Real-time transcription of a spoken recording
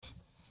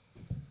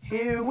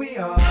Here we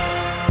are. The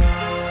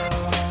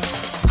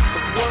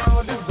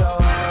world is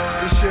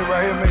ours. This shit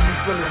right here make me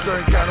feel a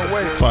certain kind of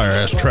way. Fire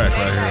ass track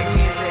right here.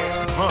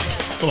 I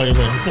feel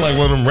like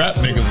one of them rap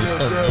niggas or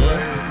something,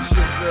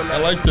 man. I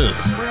like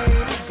this.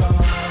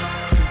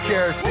 Some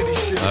Carrot City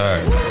shit.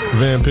 Alright.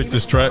 Van picked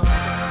this track.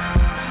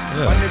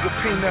 Yeah. My nigga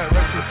Peanut,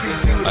 rest in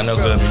peace. I know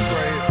good music.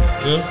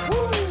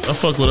 Yeah. I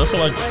fuck with it. I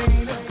feel like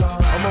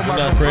we're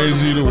not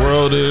crazy. The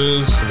world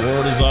is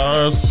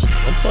ours.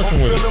 I'm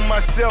fucking with it.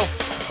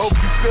 Myself. Hope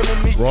you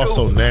feeling me Raw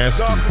so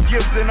nasty.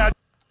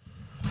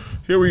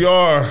 Here we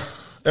are.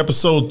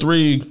 Episode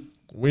 3.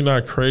 We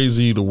not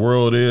crazy. The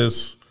world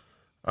is.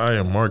 I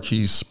am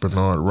Marquise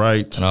Bernard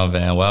Wright. And I'm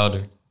Van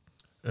Wilder.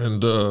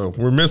 And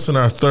we're missing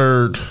our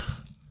third.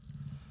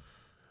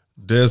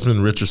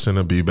 Desmond Richardson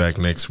will be back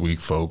next week,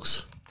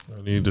 folks.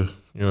 I need to,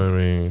 you know what I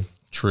mean,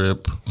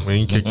 trip. We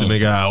ain't kicked the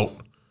nigga out.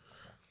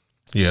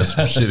 Yeah,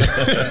 some shit.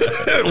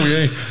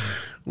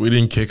 we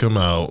didn't kick him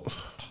out.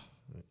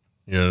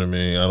 You know what I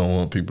mean? I don't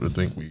want people to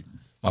think we.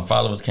 My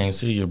followers can't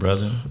see you,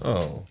 brother.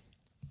 Oh.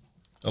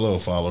 Hello,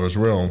 followers.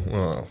 We're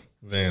on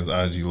Van's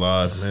IG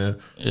Live, man.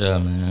 Yeah,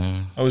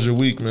 man. How was your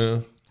week,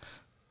 man?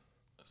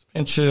 It's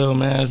been chill,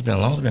 man. It's been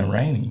long. It's been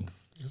raining.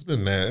 It's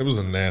been it was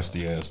a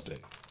nasty ass day.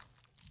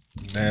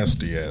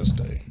 Nasty ass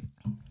day.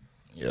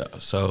 Yeah.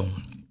 So.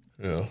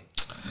 Yeah.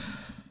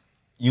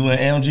 You in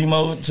MG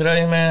mode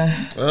today, man?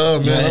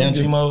 Man, you in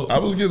MG mode? I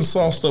was getting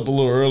sauced up a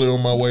little early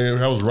on my way.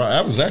 I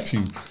was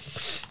actually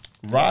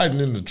riding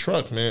in the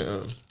truck,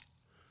 man.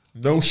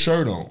 No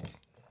shirt on.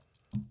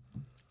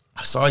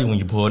 I saw you when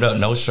you pulled up.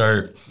 No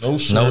shirt. No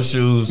shirt. No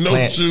shoes.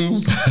 No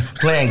shoes.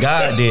 Playing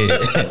God did.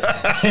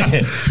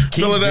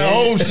 Feeling that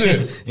whole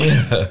shit.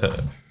 Yeah.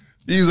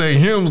 These ain't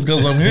hymns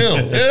because I'm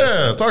him.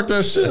 Yeah, talk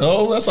that shit.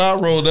 Oh, that's how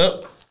I rolled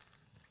up.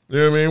 You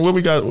know what I mean? What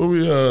we got?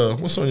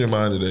 What's on your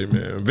mind today,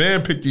 man?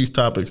 Van picked these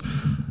topics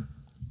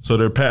so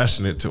they're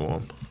passionate to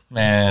him.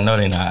 Man, no,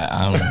 they not.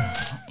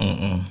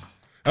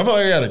 I feel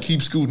like I gotta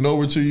keep scooting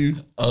over to you.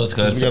 Oh, it's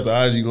because we got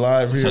the IG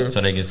Live here,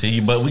 so they can see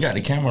you. But we got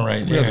the camera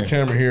right there. We got the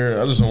camera here.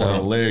 I just don't want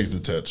our legs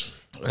to touch.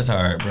 That's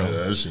all right, bro. Yeah,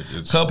 that shit.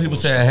 A couple people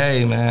said,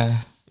 "Hey, man,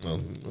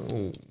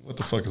 what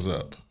the fuck is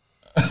up?"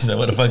 I said,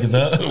 "What the fuck is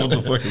up?" What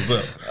the fuck is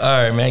up?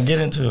 All right, man, get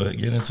into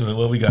it.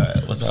 What we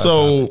got? What's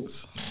our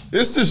topics?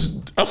 It's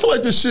this. I feel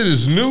like this shit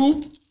is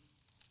new,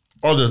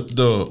 or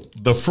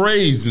the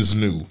phrase is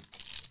new,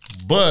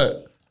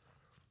 but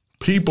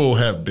people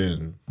have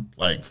been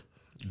like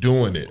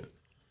doing it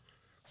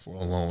for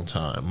a long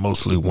time.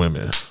 Mostly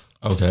women.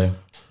 Okay.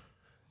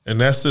 And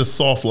that's this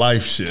soft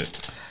life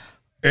shit.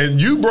 And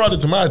you brought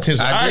it to my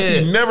attention. I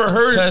actually never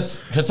heard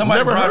it. Because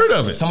somebody heard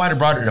of it. Somebody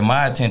brought it to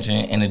my attention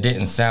and it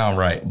didn't sound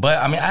right. But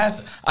I mean,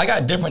 I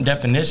got different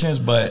definitions,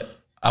 but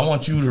I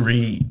want you to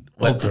read.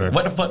 What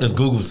the fuck does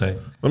Google say?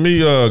 Let me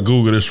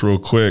Google this real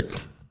quick.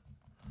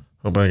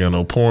 Hope I ain't got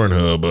no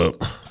Pornhub up.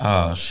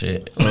 Oh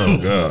shit. Oh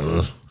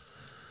God.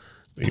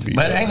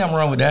 But ain't nothing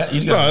wrong with that.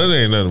 No, it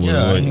ain't nothing with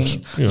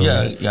it.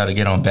 Yeah, you got to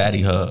get on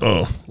Baddie Hub.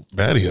 Oh,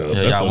 Baddie Hub.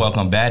 Yeah, y'all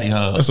welcome Baddie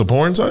Hub. That's a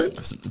porn site?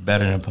 It's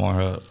better than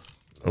Pornhub.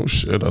 Oh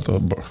shit! I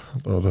thought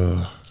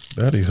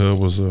Baddie Hub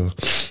was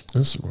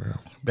Instagram.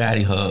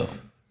 Baddie Hub.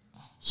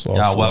 Soft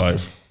y'all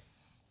life.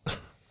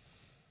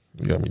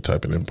 You got me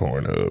typing in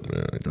Pornhub,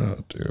 man.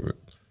 God damn it.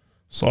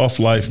 Soft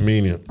life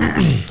meaning.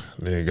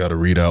 Nigga got to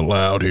read out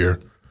loud here.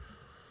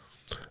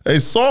 A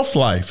soft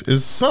life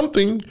is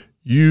something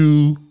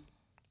you.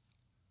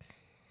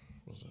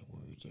 What's that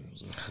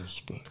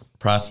word?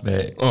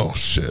 Prospect. Oh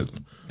shit.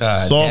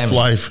 God, soft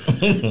life.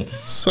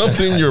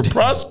 Something your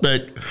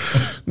prospect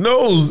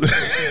knows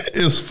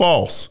is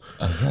false,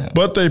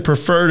 but they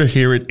prefer to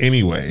hear it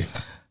anyway.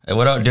 Hey,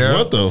 what up, Daryl?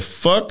 What the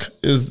fuck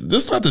is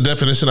this? Not the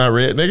definition I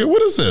read, nigga.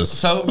 What is this?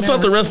 So it's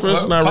not the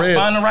definition I read.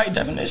 Find the right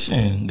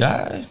definition,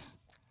 guy.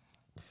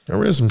 I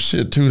read some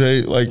shit 2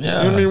 days. Like,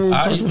 yeah. You know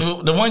what I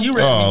mean? The one you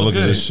read. Oh, was look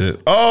good. at this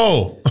shit.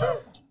 Oh,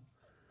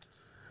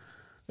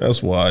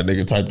 that's why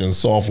nigga typed in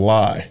soft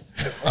lie.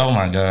 Oh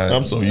my God.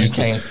 I'm so used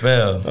to can't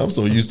spell. I'm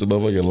so used to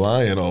motherfucking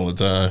lying all the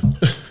time.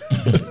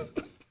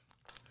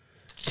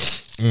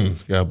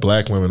 Got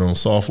black women on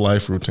soft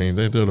life routines.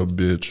 Ain't that a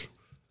bitch?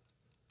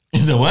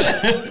 Is it what?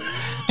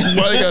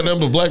 Why you got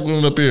nothing but black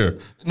women up here?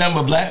 Nothing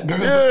but black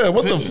girls? Yeah,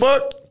 what the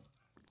fuck?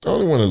 I don't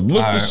even want to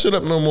look this shit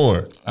up no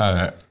more. All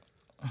right.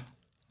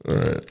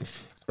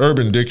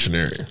 Urban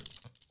Dictionary.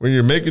 When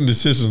you're making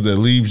decisions that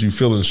leaves you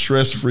feeling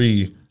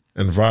stress-free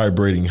and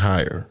vibrating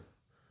higher.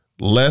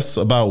 Less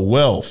about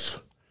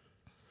wealth,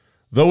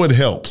 though it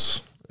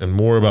helps, and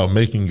more about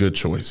making good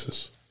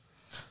choices.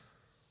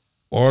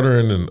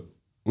 Ordering an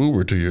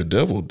Uber to your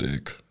devil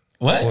dick.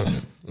 What?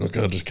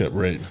 Okay, I just kept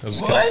reading. I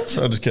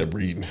just kept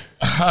reading.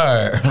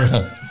 All right,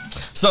 bro.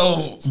 So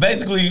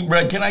basically,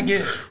 bro, can I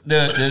get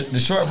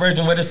the short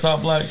version? What is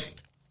soft life?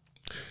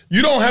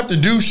 You don't have to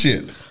do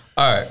shit.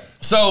 All right.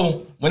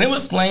 So when it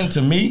was explained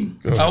to me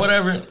or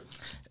whatever,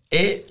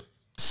 it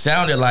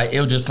sounded like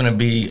it was just gonna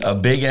be a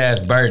big ass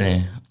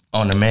burden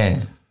on the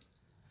man.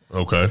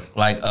 Okay.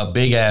 Like a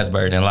big ass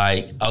burden.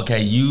 Like,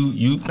 okay,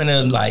 you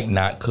finna like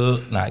not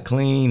cook, not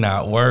clean,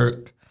 not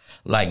work.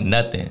 like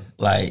nothing.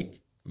 Like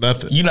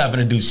Nothing. you're not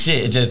finna do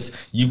shit. It's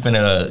just you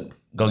finna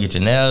go get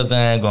your nails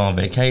done, go on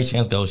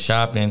vacations, go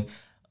shopping.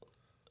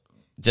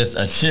 Just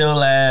a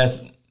chill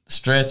ass,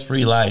 stress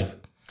free life.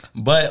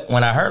 But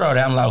when I heard all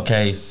that, I'm like,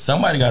 okay,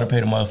 somebody got to pay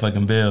the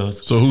motherfucking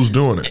bills. So who's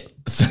doing it?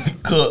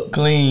 Cook,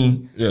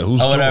 clean, Yeah,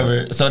 who's or doing whatever.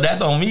 it? So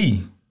that's on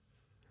me.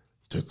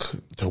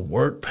 To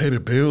work, pay the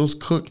bills,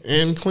 cook,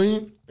 and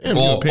clean? And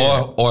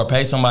Or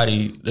pay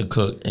somebody to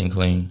cook and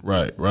clean.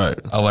 Right.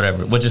 Or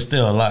whatever, which is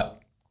still a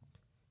lot.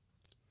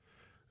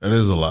 That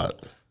is a lot.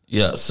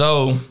 Yeah,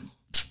 so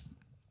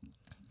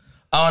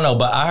I don't know,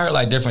 but I heard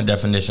like different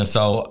definitions.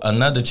 So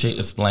another chick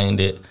explained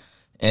it,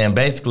 and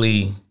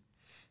basically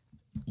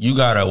you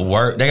gotta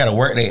work, they gotta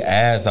work their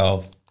ass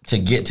off to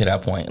get to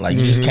that point. Like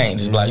you just can't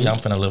just be like, yeah, I'm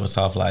finna live a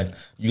soft life.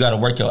 You gotta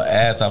work your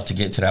ass off to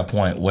get to that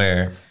point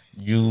where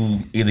you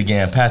either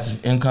getting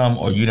passive income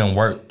or you done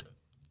worked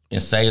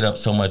and saved up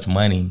so much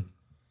money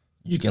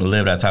you can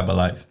live that type of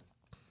life.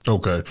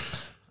 Okay.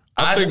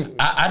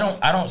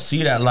 I don't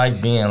see that life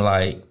being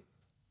like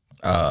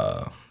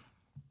I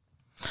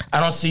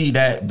don't see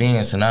that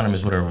being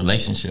synonymous with a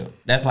relationship.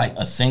 That's like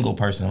a single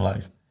person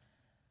life.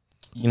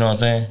 You know what I'm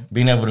saying?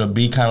 Being able to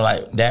be kind of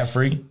like that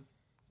free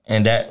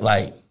and that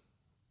like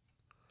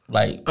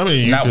I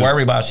mean, not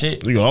worry about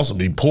shit. You can also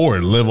be poor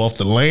and live off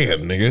the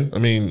land, nigga. I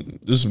mean,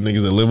 there's some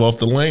niggas that live off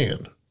the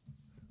land.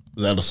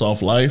 Is that a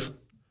soft life?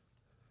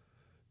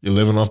 You're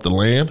living off the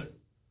land?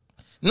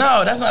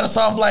 No, that's not a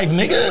soft life,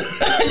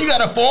 nigga. You got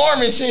to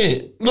farm and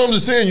shit. No, I'm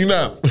just saying you're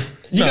not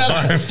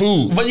buying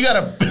food. But you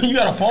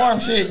gotta farm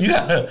shit. You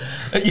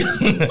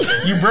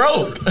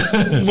broke.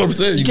 What I'm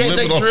saying, you're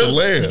living off the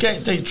land. You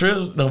can't take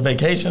trips, no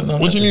vacations. No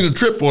what nothing. you need a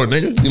trip for,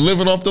 nigga? You're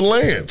living off the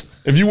land.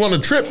 If you want a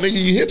trip, nigga,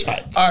 you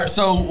hitchhike. All right,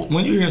 so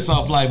when you hear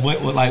soft life, what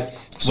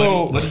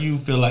do you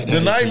feel like that?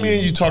 The night me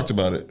and you talked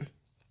about it,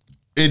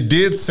 it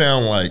did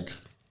sound like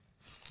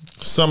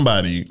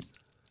somebody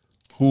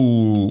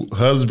who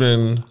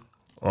husband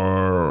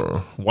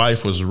or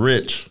wife was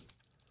rich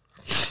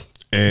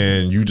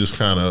and you just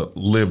kind of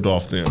lived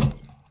off them.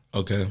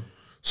 Okay.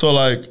 So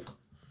like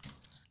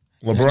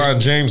LeBron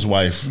James'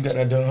 wife, You got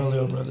that done,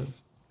 Julio, brother?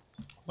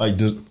 like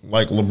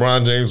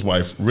LeBron James'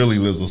 wife really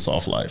lives a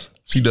soft life.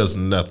 She does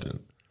nothing.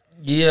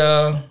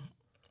 Yeah,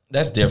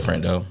 that's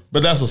different though.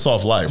 But that's a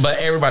soft life. But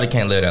everybody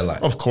can't live that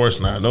life. Of course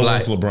not. No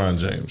one's LeBron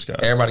James, guys.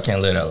 Everybody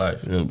can't live that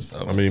life. Yeah,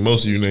 So. I mean,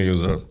 most of you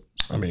niggas are,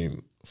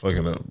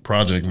 fucking a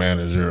project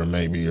manager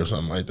maybe or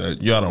something like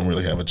that. Y'all don't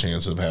really have a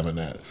chance of having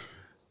that.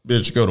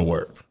 Bitch, go to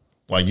work.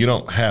 Like, you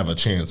don't have a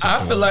chance. I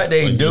feel like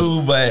they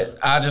do, but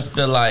I just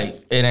feel like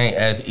it ain't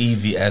as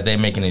easy as they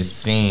making it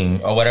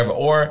seem or whatever.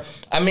 Or,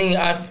 I mean,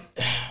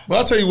 But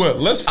I'll tell you what,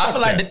 I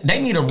feel like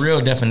they need a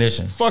real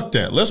definition. Fuck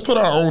that. Let's put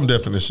our own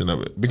definition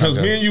of it. Because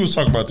me and you was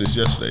talking about this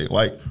yesterday.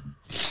 Like,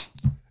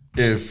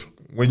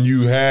 when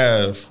you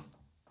have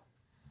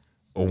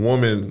a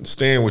woman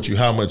staying with you,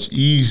 how much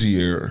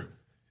easier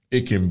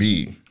it can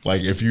be.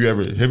 Like, have you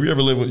ever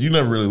lived with, you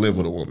never really lived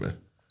with a woman.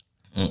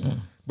 Mm-mm.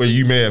 But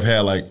you may have had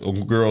like a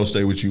girl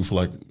stay with you for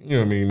like, you know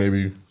what I mean,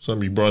 maybe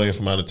something you brought in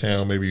from out of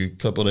town, maybe a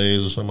couple of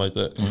days or something like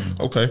that. Mm.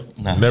 Okay.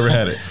 Nah. Never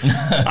had it.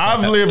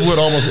 I've lived with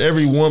almost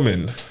every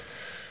woman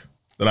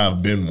that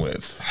I've been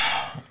with.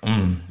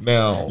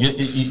 Now.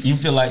 You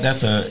feel like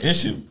that's an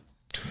issue?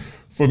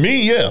 For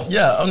me, yeah.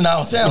 Yeah. I'm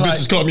saying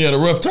bitches caught me at a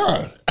rough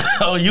time.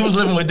 Oh, you was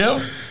living with them?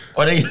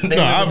 Or they no,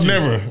 I've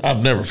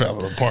never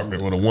found an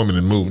apartment with a woman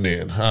and moved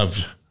in. I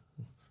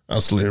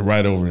slid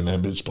right over in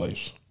that bitch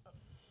place.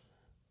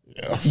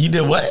 Yeah. You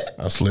did what?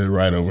 I slid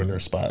right over in their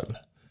spot.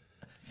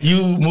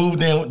 You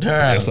moved in with her?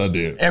 Yes, I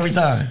did. Every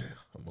time?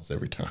 Almost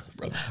every time,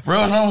 brother. Bro,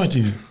 what's wrong with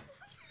you?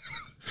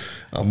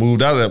 I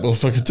moved out of that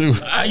motherfucker too.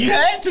 You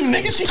had to,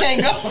 nigga. She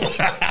can't go.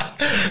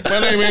 My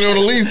name ain't on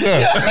the lease,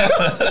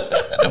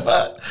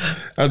 huh?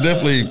 I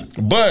definitely,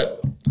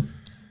 but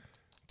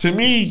to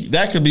me,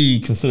 that could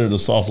be considered a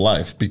soft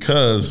life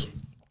because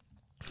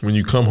when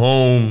you come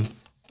home,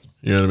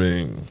 you know what I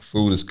mean,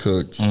 food is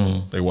cooked.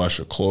 They wash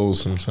your clothes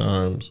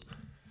sometimes.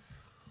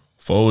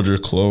 Fold your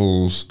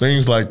clothes,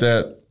 things like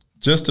that,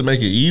 just to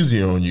make it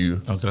easier on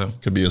you. Okay,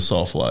 could be a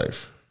soft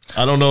life.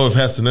 I don't know if it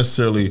has to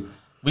necessarily.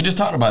 We just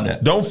talked about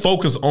that. Don't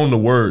focus on the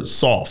word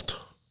soft,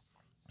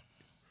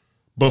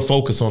 but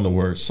focus on the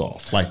word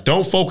soft. Like,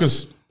 don't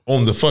focus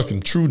on the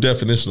fucking true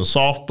definition of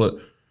soft, but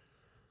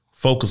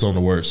focus on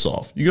the word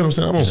soft. You get what I'm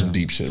saying? I'm on some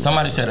deep shit.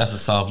 Somebody said that's a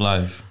soft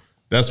life.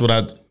 Are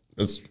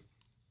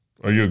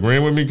you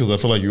agreeing with me? Because I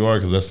feel like you are.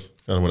 Because that's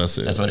kind of what I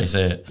said. That's what they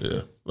said.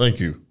 Yeah. Thank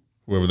you,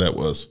 whoever that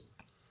was.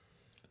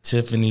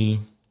 Tiffany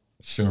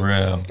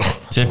Sherelle.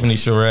 Tiffany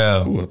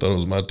Sherelle. Ooh, I thought it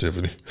was my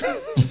Tiffany.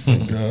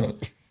 Oh, God.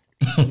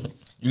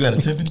 You got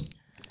a Tiffany?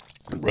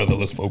 Brother,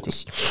 let's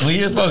focus. We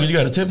is focused. You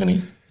got a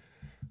Tiffany?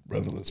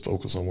 Brother, let's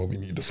focus on what we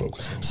need to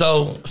focus on.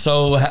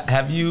 So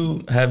have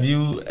you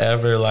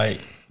ever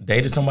like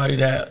dated somebody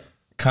that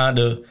kind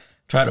of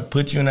tried to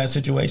put you in that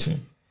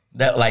situation?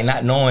 That like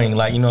not knowing,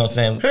 like, you know what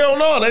I'm saying? Hell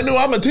no, they knew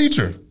I'm a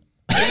teacher.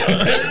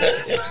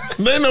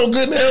 They know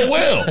good and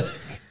well.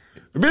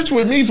 The bitch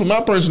with me for my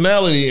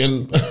personality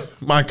and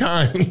my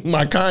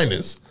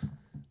kindness.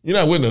 You're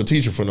not with no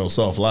teacher for no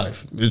soft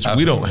life.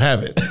 We don't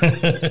have it.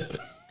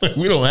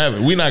 We don't have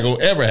it. We're not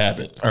gonna ever have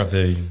it. I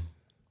feel you.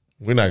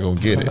 We're not gonna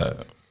get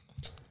it.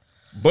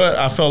 But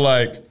I felt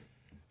like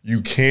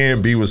you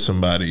can be with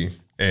somebody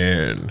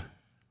and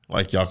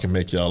like y'all can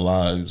make y'all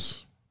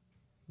lives,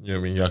 you know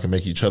what I mean? Y'all can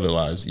make each other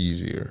lives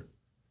easier.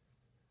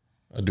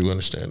 I do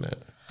understand that.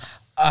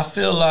 I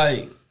feel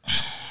like.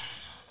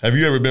 Have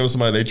you ever been with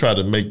somebody they tried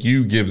to make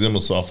you give them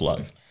a soft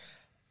life?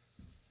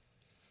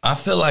 I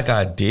feel like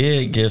I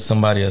did give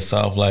somebody a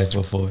soft life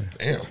before.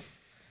 Damn.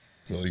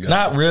 Well,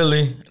 Not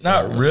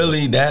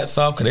really that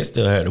soft because they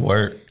still had to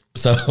work.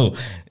 So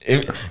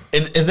is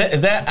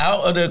that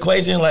out of the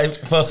equation? Like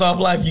for a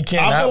soft life, you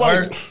cannot I feel like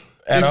work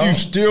at all? if you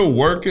still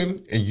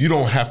working and you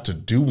don't have to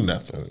do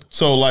nothing.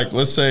 So like,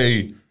 let's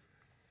say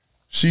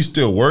she's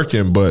still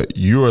working, but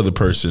you're the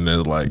person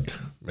that like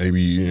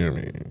maybe you know what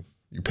I mean.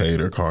 You paid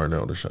her car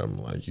note or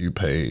something. Like you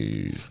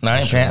paid. No,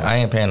 I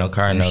ain't paying no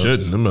car note. You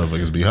shouldn't. Them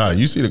motherfuckers be high.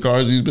 You see the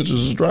cars these bitches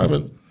is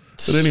driving.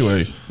 But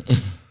anyway,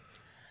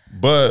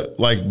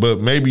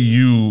 but maybe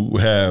you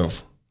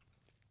have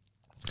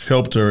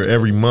helped her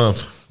every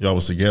month. Y'all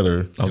was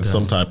together in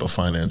some type of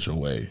financial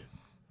way.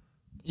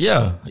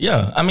 Yeah.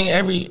 I mean,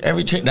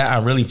 every chick that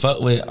I really fuck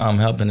with, I'm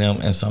helping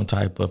them in some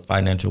type of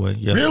financial way.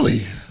 Yeah.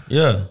 Really?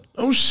 Yeah.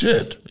 Oh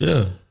shit.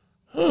 Yeah.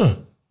 Huh.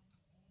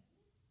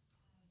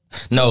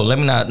 No, let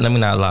me not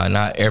lie.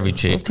 Not every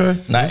chick. Okay.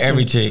 Not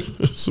every chick.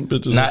 Some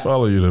bitches that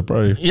follow you that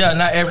probably. Yeah,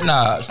 not every.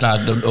 Nah.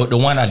 The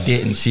one I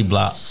didn't, she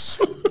blocked.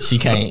 She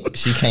can't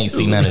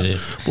see none of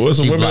this. Boy,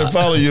 some She women blocked.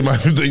 that follow you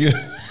might be thinking,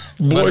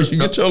 boy, you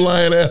get your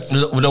lying ass.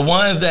 The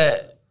ones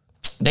that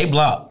they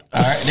block.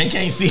 All right, they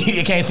can't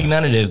see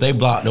none of this. They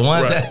block the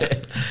ones Right.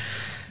 that.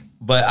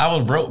 But I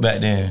was broke back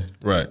then.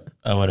 Right.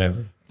 Or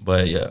whatever.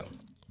 But yeah.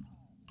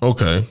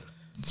 Okay.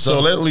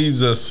 So that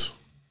leads us.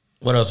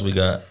 What else we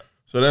got?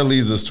 So that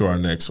leads us to our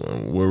next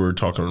one, where we're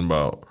talking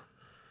about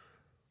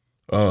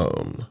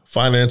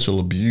financial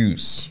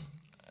abuse.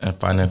 And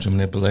financial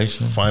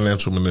manipulation.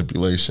 Financial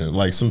manipulation.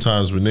 Like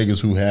sometimes with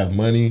niggas who have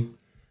money,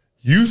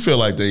 you feel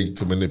like they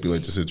can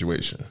manipulate the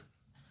situation.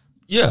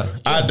 Yeah.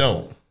 I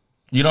don't.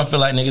 You don't feel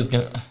like niggas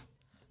can.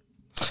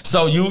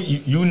 So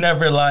you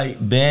never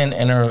like been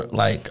in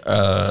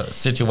a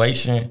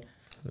situation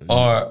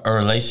or a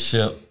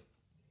relationship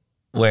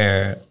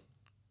where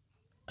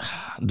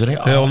do they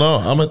Hell no,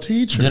 I'm a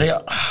teacher. do they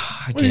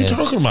What are you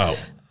talking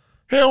about?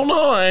 Hell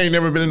no, I ain't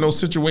never been in no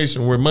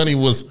situation where money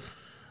was.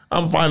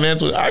 I'm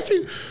financially.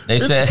 They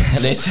said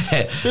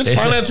It's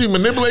financially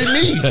manipulate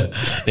me.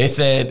 they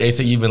said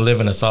you've been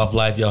living a soft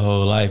life your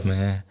whole life,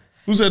 man.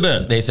 Who said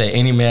that? They say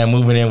any man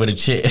moving in with a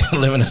chick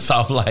living a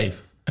soft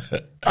life.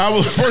 I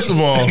was, first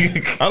of all,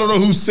 I don't know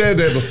who said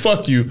that, but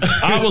fuck you.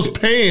 I was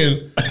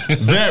paying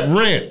that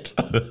rent.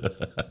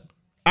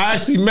 I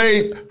actually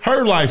made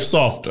her life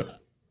softer.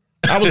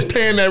 I was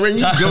paying that rent.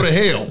 You can go to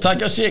hell. Talk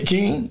your shit,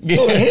 King.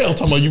 Go to hell.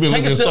 Talking about you been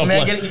Take living a in sip, soft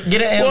man. life.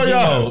 Get an Boy,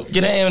 AMG mode.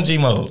 Get an AMG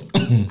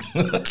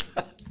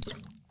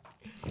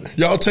mode.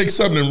 Y'all take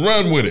something and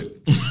run with it.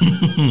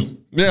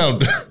 Now,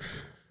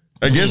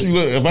 I guess you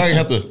look, if I ain't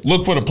have to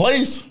look for the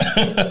place,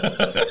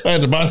 I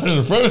had to buy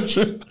the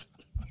furniture.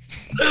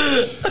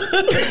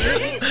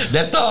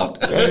 That's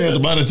soft. I ain't had to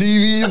buy the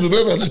TVs and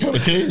then I just kind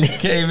of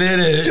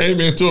came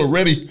into a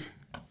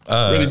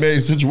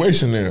ready-made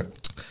situation there.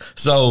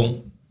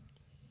 So,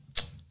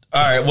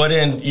 all right. Well,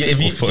 then,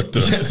 if you fucked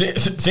up.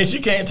 since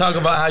you can't talk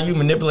about how you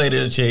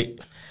manipulated a chick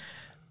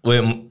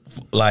with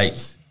like,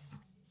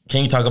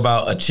 can you talk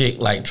about a chick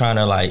like trying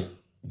to like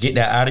get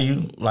that out of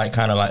you? Like,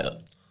 kind of like,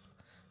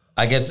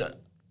 I guess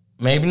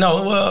maybe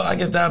no. Well, I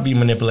guess that'd be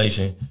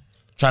manipulation,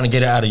 trying to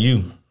get it out of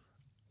you.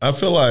 I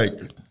feel like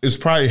it's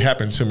probably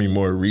happened to me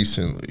more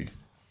recently,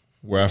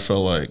 where I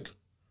felt like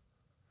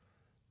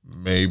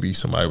maybe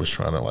somebody was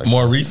trying to like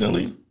More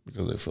recently,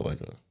 because they feel like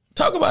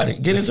talk about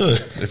it. Get into it.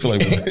 they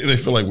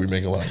feel like we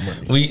make a lot of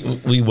money.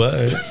 We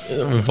was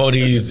before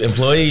these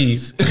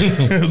employees.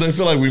 They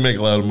feel like we make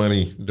a lot of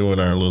money doing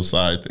our little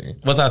side thing.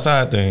 What's our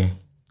side thing?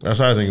 Our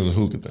side thing is a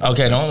hookah thing.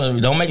 Okay,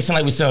 don't make it sound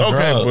like we sell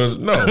drugs.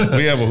 But no,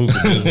 we have a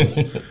hookah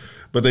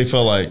business. But they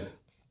felt like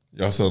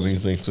y'all sell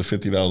these things for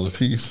 $50 a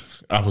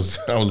piece. I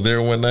was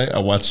there one night. I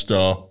watched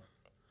y'all.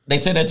 They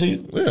said that to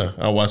you? Yeah,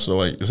 I watched it.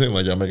 Like it seemed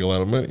like y'all make a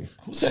lot of money.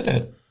 Who said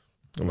that?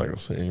 I'm not gonna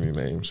say any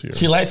names here.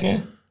 She light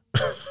skinned?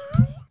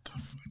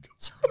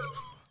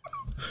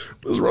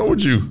 What's wrong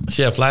with you?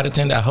 She a flight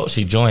attendant. I hope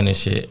she joined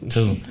this shit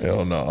too.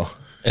 Hell no.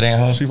 It ain't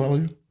her. She follow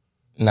you?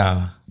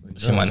 Nah,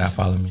 she might not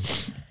follow me.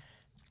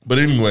 But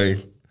anyway,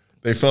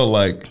 they felt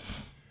like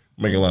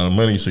making a lot of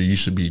money, so you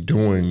should be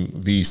doing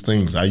these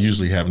things. I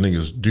usually have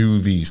niggas do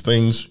these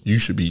things. You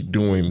should be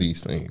doing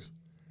these things.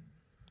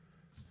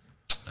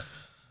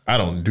 I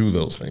don't do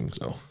those things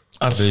though.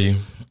 I feel you.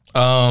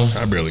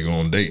 I barely go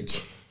on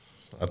dates.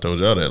 I told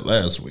y'all that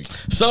last week.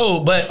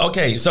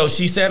 So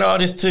she said all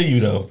this to you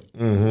though.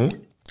 Mm-hmm.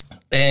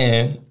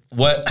 And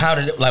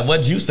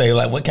what'd you say?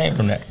 Like, what came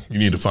from that? You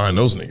need to find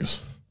those niggas.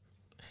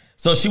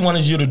 So she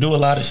wanted you to do a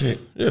lot of shit.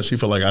 Yeah, she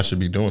felt like I should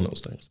be doing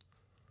those things.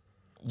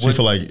 She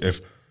feel like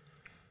if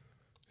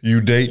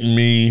you dating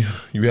me,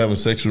 you having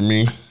sex with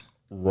me,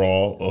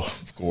 raw,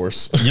 of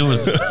course. You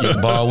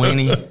ball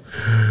weenie?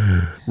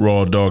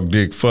 Raw dog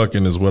dick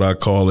fucking is what I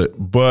call it.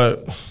 But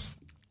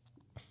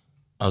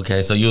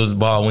okay, so you was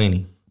ball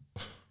weenie.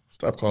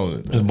 Stop calling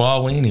it that. It's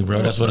ball weenie,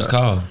 bro. That's what it's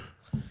called.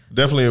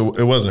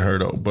 Definitely, it wasn't her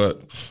though.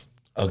 But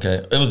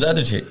okay, it was the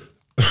other chick.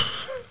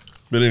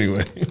 But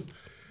anyway,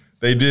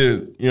 they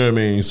did. You know what I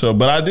mean. So,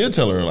 but I did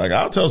tell her, like,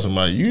 I'll tell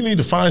somebody, you need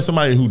to find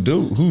somebody who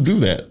do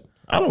that.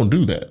 I don't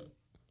do that.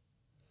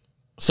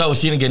 So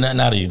she didn't get nothing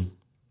out of you.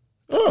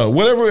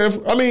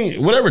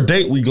 Whatever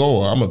date we go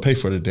on, I'm gonna pay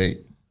for the date.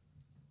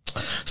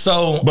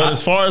 So, but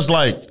as far as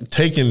like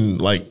taking,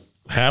 like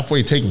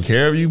halfway taking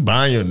care of you,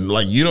 buying your,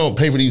 like, you don't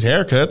pay for these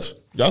haircuts.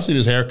 Y'all see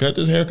this haircut?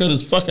 This haircut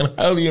is fucking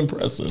highly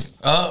impressive.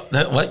 Oh,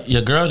 what?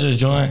 Your girl just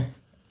joined.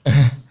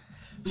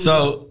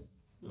 So,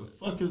 the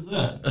fuck is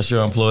that? That's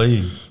your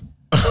employee.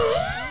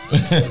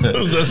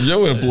 That's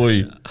your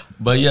employee.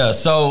 But yeah,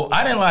 so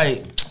I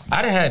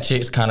didn't have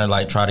chicks kind of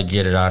like try to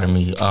get it out of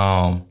me.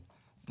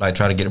 Like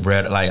try to get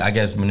bread, like I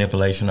guess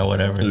manipulation or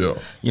whatever. Yeah.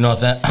 You know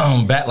what I'm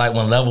saying? Back like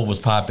when Level was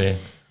popping,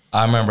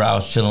 I remember I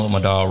was chilling with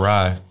my dog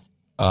Rye.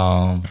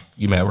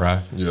 You met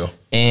Rye. Yeah.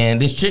 And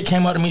this chick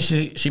came up to me.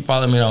 She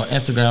followed me on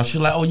Instagram.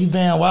 She's like, "Oh, you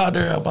Van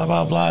Wilder, blah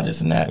blah blah,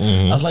 this and that."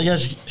 I was like, "Yeah."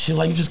 She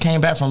like, "You just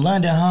came back from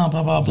London, huh?"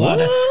 Blah blah blah.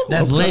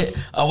 That's okay. Lit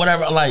or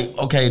whatever. Like,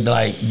 okay,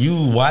 like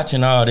you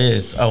watching all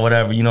this or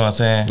whatever. You know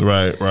what I'm saying?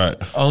 Right.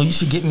 Oh, you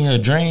should get me a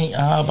drink.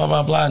 Blah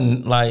blah blah.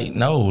 And like,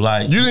 no,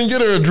 like you didn't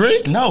get her a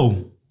drink.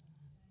 No.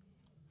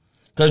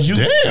 Cause you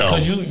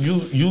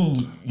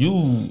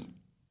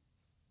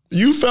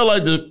felt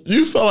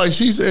like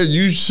she said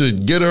you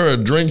should get her a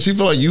drink. She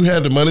felt like you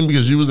had the money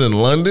because you was in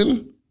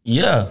London.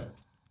 Yeah.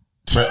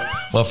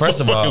 Well,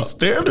 first of all,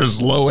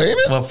 standards low, ain't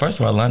it? Well,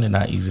 first of all, London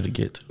not easy to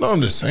get to. No, I'm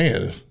just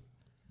saying,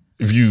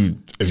 if you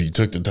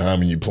took the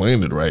time and you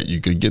planned it right, you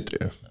could get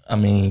there. I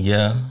mean,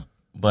 yeah,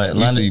 but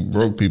we London, see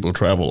broke people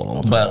travel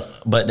all the time.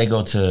 But they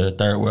go to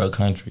third world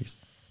countries.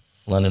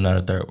 London not a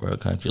third world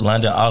country.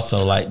 London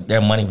also, like, their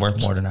money worth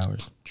more than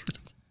ours.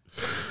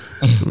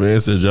 Man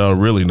said y'all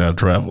really not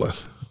traveling.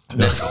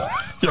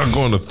 Y'all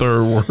going to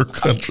third world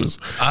countries.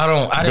 I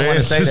didn't want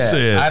to say that.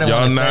 Said,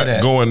 y'all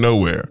not going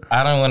nowhere.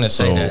 I don't want to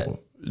say that.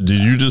 Did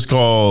you just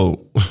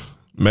call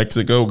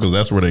Mexico? Because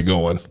that's where they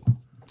going.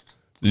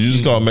 Did you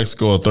just call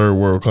Mexico a third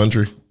world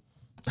country?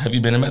 Have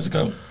you been to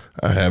Mexico?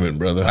 I haven't,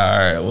 brother. All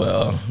right,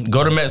 well,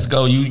 go to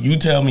Mexico. You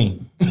tell me.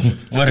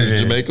 What is it?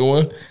 Jamaica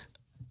one?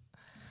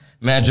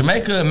 Man,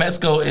 Jamaica and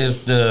Mexico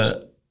is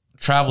the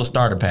travel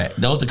starter pack.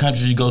 Those are the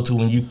countries you go to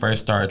when you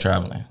first start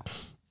traveling.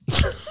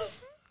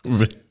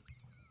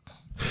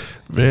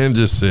 Van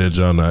just said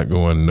y'all not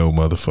going no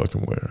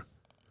motherfucking where.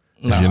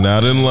 No. If you're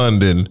not in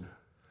London,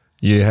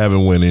 you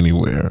haven't went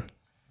anywhere.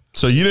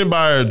 So you didn't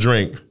buy her a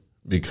drink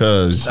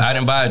because... I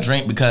didn't buy a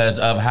drink because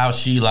of how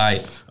she,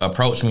 like,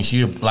 approached me.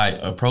 She, like,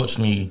 approached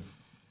me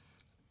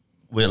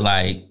with,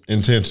 like...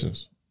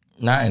 intentions.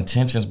 Not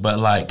intentions,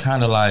 but, like,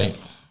 kind of like...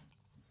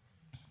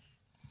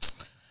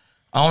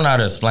 I don't know how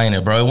to explain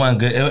it, bro. It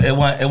wasn't good. It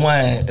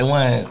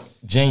wasn't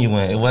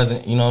genuine. It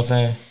wasn't, you know what I'm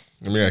saying?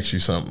 Let me ask you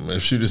something.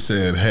 If she just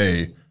said,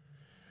 "Hey,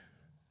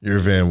 you're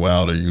Van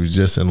Wilder. You was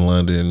just in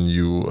London.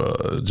 You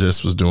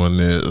just was doing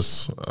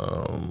this.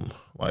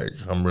 Like,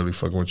 I'm really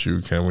fucking with you.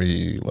 Can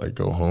we, like,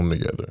 go home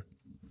together?"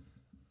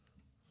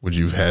 Would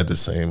you have had the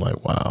same,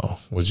 like, wow?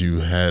 Would you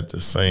have had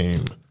the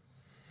same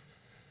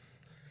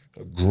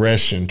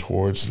aggression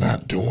towards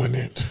not doing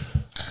it?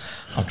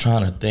 I'm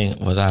trying to think.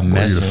 Was I Boy,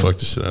 messing? you to fuck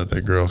the shit out of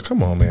that girl.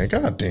 Come on, man.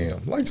 God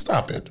damn. Like,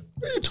 stop it.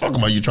 What are you talking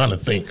about? You trying to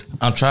think?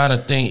 I'm trying to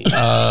think. What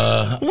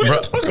are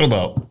you talking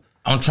about?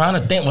 I'm trying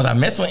to think. Was I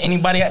messing with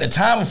anybody at the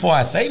time before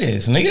I say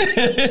this, nigga?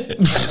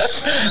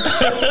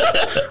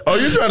 Oh,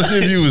 you're trying to see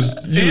if you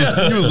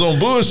was on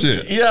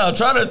bullshit. Yeah, I'm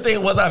trying to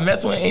think. Was I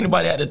messing with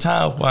anybody at the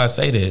time before I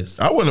say this?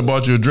 I wouldn't have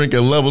bought you a drink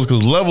at Levels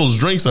because Levels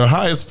drinks are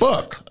high as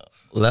fuck.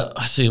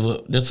 See,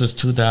 well, this was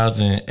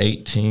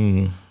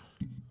 2018.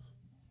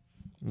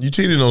 You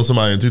cheated on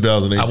somebody in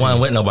 2018. I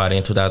wasn't with nobody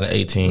in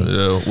 2018.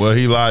 Yeah, well,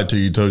 he lied to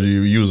you. Told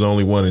you was the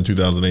only one in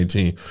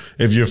 2018.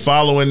 If you're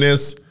following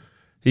this,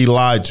 he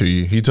lied to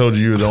you. He told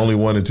you were the only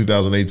one in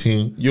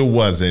 2018. You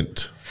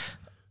wasn't.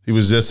 He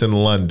was just in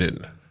London.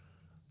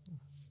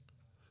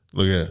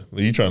 Look at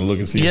you trying to look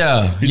and see.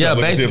 Yeah,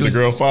 basically. See if the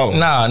girl followed.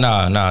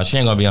 Nah. She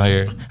ain't gonna be on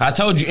here. I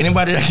told you,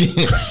 anybody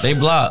that they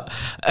block.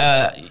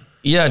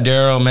 Yeah,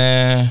 Daryl,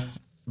 man.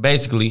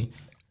 Basically,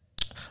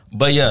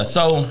 but yeah.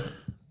 So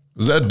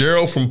is that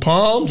Daryl from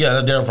Palms? Yeah,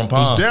 that's Daryl from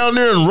Palms. It's down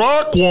there in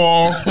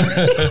Rockwall.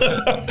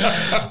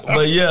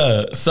 But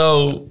yeah,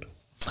 so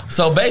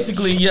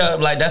basically, yeah,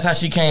 like that's how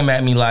she came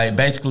at me. Like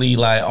basically,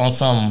 like on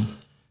some,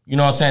 you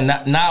know what I'm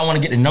saying. Now I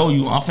want to get to know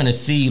you. I'm finna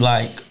see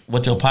like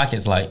what your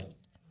pockets like.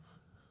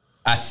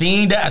 I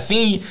seen that. I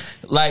seen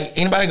like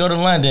anybody go to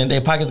London,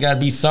 their pockets got to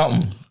be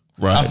something.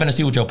 Right. I'm finna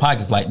see what your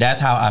pockets like. That's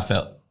how I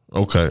felt.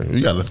 Okay,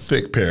 you got a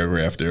thick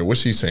paragraph there. What's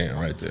she saying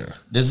right there?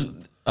 This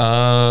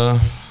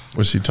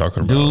what's she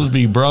talking about? Dudes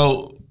be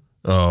broke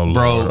Oh,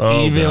 bro. Lord.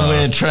 Oh, even God.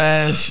 with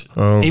trash,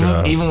 Oh,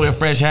 God. even with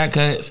fresh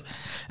haircuts.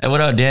 Hey, what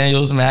up,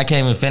 Daniels? Man, I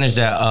can't even finish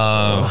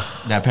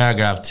that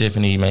paragraph,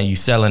 Tiffany. Man, you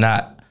selling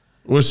out.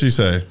 What'd she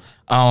say?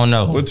 I don't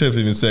know. What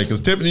Tiffany said? Because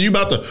Tiffany, you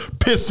about to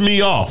piss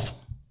me off.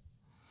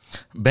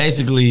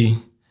 Basically,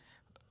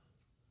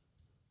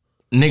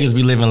 niggas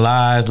be living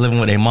lies, living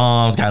with their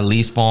moms, got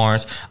leased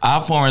farms.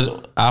 Our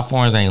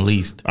farms ain't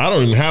leased. I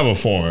don't even have a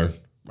foreign.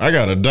 I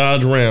got a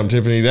Dodge Ram,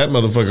 Tiffany. That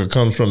motherfucker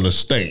comes from the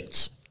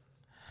States.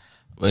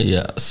 But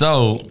yeah,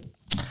 so,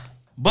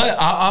 but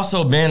I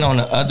also been on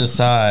the other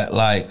side.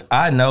 Like,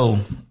 I know,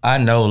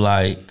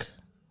 like,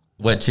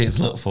 what chicks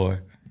look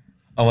for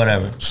or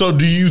whatever. So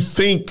do you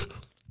think...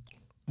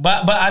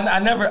 But I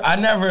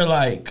never,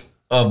 like,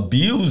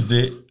 abused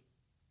it.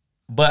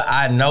 But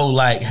I know,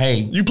 like, hey,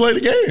 You play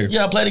the game.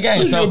 yeah, I play the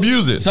game. You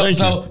abuse it. So,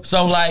 Thank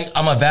so, like,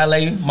 I'm a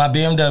valet my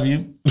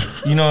BMW.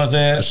 You know what I'm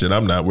saying? Shit,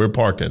 I'm not. We're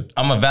parking.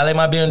 I'm a valet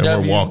my BMW.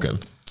 And we're walking.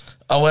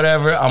 Or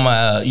whatever. I'm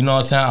a, you know what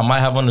I'm saying? I might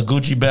have on the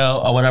Gucci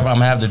belt or whatever. I'm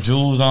gonna have the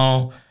jewels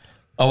on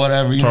or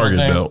whatever. You Target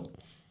know what I'm belt.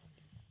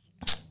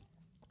 saying?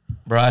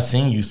 Bro, I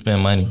seen you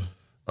spend money.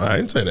 I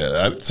didn't say that.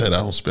 I didn't say that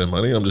I don't spend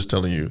money. I'm just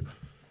telling you.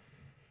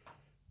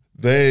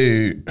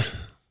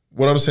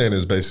 What I'm saying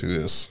is basically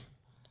this.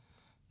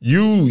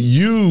 You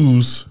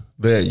use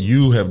that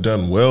you have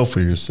done well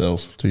for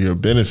yourself to your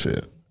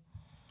benefit.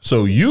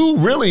 So you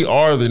really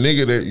are the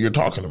nigga that you're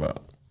talking about.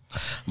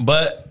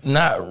 But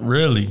not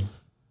really.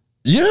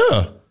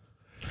 Yeah.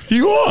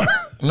 You are.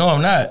 No,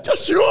 I'm not.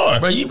 Yes, you are.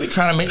 Bro, you be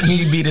trying to make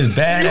me be this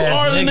badass You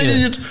are the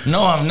nigga. nigga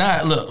No, I'm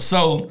not. Look,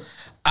 so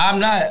I'm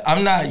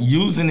not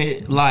using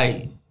it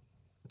like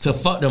to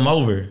fuck them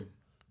over.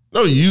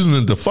 No, you're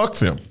using it to fuck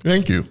them.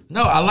 Thank you.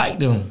 No, I like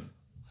them.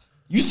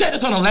 You said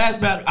this on the last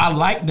battle. I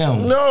like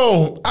them.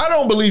 No, I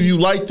don't believe you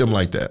like them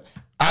like that.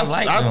 I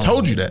them.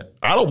 told you that.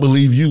 I don't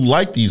believe you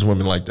like these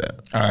women like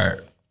that. All right.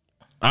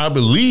 I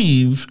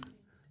believe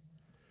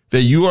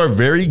that you are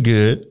very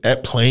good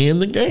at playing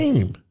the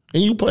game.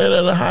 And you play it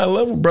at a high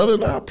level, brother,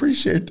 and I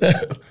appreciate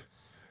that.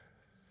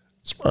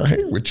 That's why I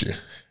hang with you.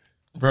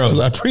 Bro,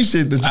 I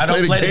appreciate that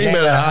you play the game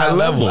at a high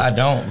level. I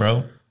don't,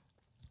 bro.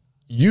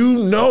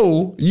 You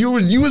know, you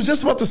was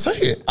just about to say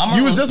it.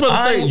 You was just about to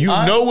say it. You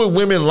know what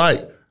women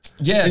like.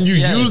 Yes. And you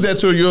use that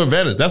to your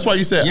advantage. That's why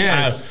you said,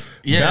 yes.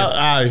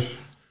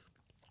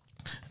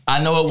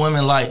 I know what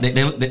women like. They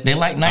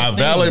like nice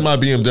things. I valet my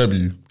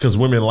BMW because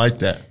women like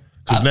that.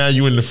 Because now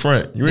you in the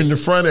front. You're in the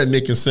front at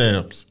Nick and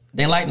Sam's.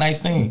 They like nice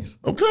things.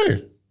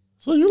 Okay.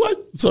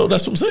 So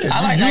that's what I'm saying.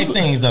 I like nice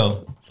things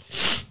though.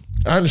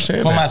 I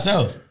understand for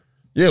myself.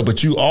 Yeah,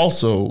 but you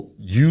also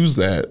use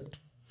that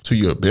to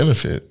your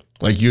benefit.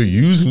 Like you're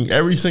using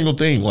every single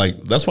thing.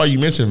 Like that's why you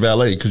mentioned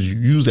valet because you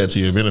use that to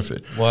your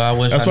benefit. Well, I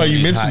wish that's why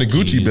you mentioned the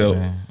Gucci belt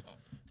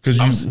because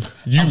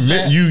you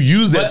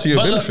use that to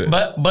your benefit.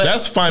 But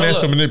that's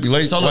financial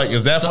manipulation.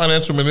 Is that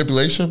financial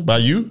manipulation by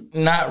you?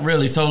 Not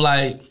really. So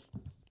like,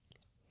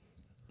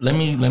 let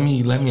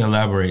me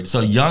elaborate. So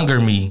younger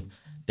me,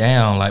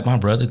 damn, like my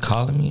brother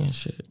calling me and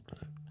shit.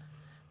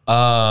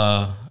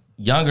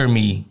 Younger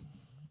me,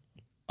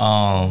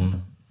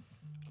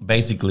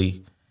 basically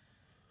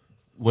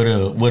would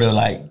have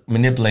like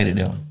manipulated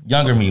them.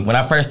 Younger me, when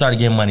I first started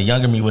getting money,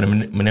 younger me would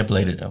have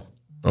manipulated them.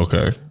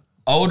 Okay.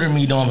 Older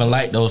me don't even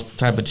like those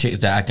type of chicks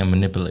that I can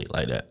manipulate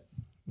like that.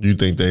 You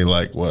think they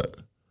like what?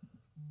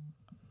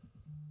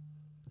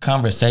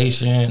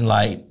 Conversation,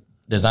 like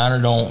designer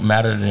don't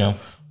matter to them.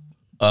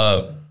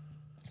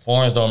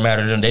 Foreigns don't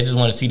matter to them. They just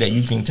want to see that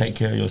you can take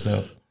care of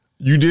yourself.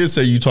 You did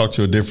say you talk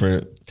to a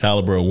different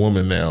caliber of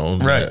woman now.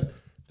 Right.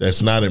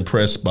 That's not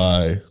impressed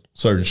by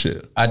certain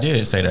shit. I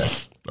did say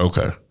that.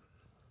 Okay.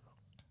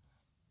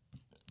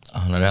 I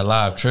don't know, that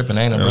live tripping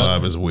ain't it, bro? That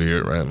live is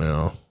weird right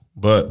now.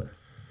 But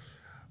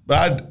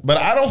I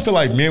don't feel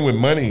like men with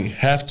money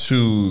have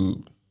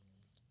to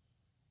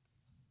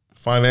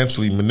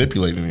financially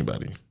manipulate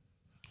anybody.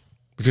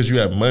 Because you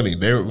have money.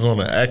 They're going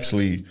to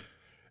actually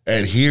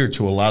adhere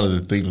to a lot of the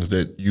things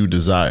that you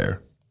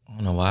desire. I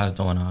don't know why I was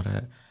doing all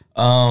that.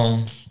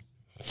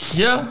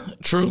 Yeah,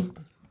 true.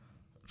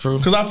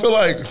 Because I feel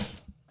like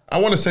I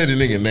want to say the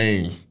nigga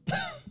name.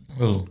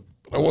 Who?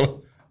 I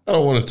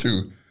don't want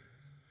to.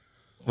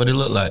 What it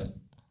look like?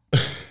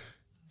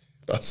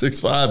 About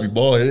 6'5", he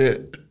bald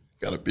head,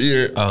 got a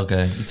beard. Oh,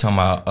 okay, you talking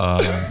about?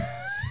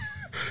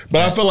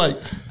 But I feel like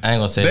I ain't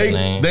gonna say his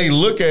name. They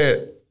look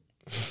at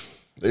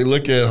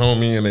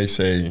homie and they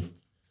say,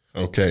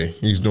 okay,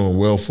 he's doing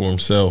well for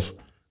himself,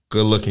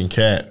 good looking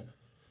cat.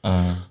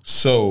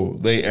 So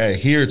they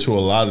adhere to a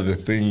lot of the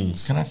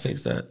things. Can I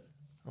fix that?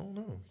 I don't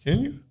know. Can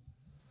you?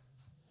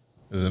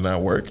 Is it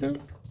not working?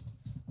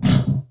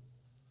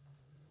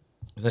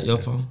 Is that your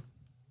phone?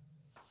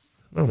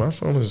 No, my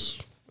phone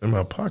is in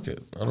my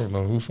pocket. I don't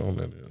know whose phone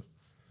that is.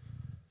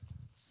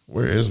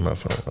 Where is my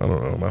phone? I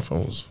don't know. My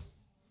phone's...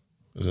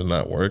 Is it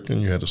not working?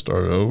 You had to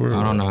start it over?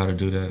 I don't know how to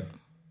do that.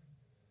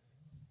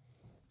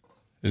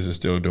 Is it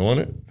still doing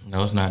it?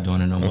 No, it's not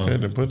doing it no more. Okay,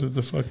 then put it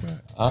the fuck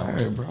back. All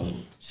right, bro.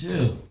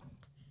 Chill.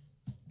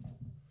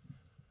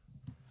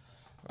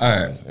 All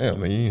right.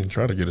 Damn, man, you didn't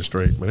try to get it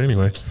straight. But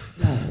anyway.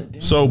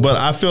 So, but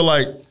I feel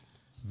like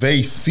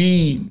they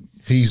see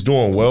he's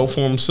doing well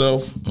for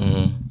himself.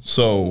 Mm-hmm.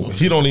 So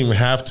he don't even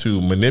have to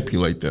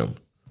manipulate them.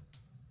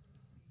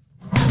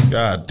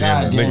 God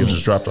damn it. Nigga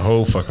just dropped the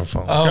whole fucking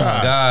phone. Oh, my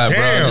God,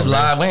 damn, bro. This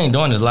live, we ain't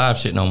doing this live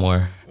shit no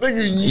more.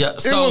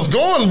 Nigga, it was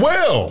going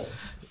well.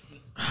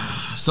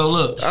 So,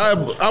 look.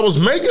 I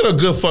was making a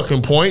good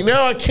fucking point.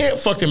 Now I can't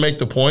fucking make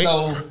the point.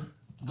 So,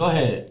 go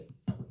ahead.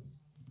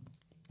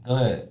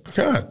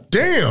 God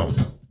damn.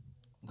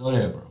 Go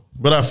ahead, bro.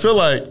 But I feel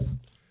like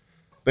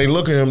they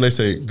look at him, they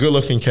say, good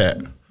looking cat.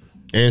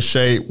 In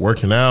shape,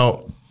 working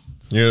out.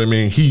 You know what I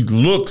mean? He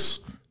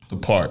looks the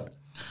part.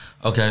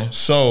 Okay.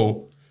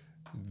 So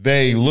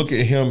they look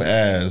at him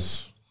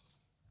as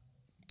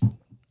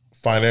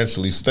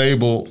financially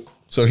stable.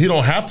 So he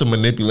don't have to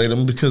manipulate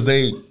them because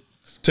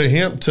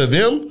to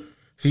them,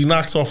 he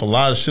knocks off a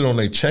lot of shit on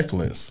their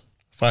checklist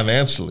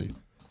financially.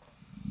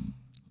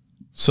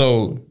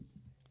 So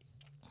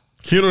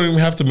he don't even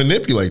have to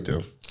manipulate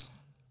them.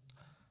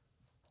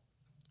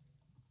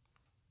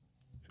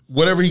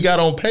 Whatever he got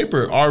on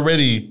paper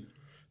already,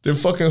 then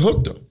fucking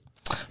hooked him.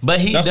 But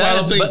he that's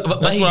does.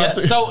 But he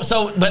does.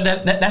 But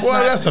that's well,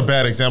 not, that's a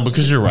bad example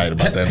because you're right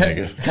about that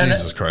nigga.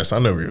 Jesus Christ, I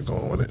know where you're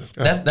going with it.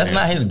 That's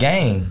not his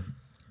game.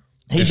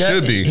 It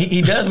should be.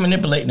 He does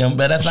manipulate them,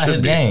 but that's not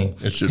his game.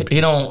 It should be.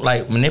 He don't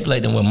like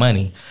manipulate them with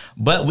money.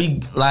 But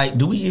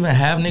do we even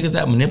have niggas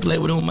that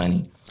manipulate with them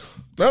money?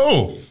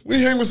 No,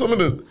 we hang with some of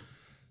the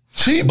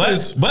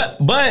cheapest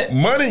but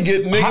money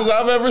getting niggas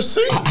I've ever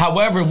seen.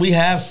 However, we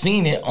have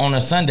seen it on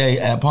a Sunday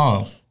at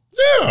Palms.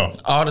 Yeah,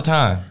 all the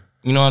time.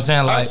 You know what I'm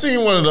saying? Like, I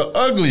seen one of the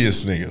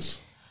ugliest niggas.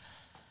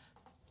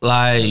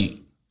 Like,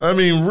 I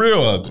mean, real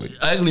ugly.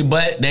 Ugly,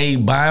 but they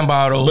buying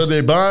bottles.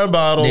 They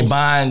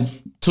buying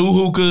 2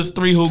 hookahs,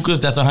 3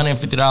 hookahs. That's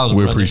 $150.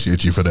 We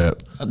appreciate you for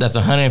that. That's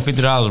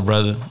 $150,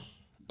 brother.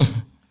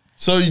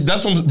 So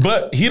that's what.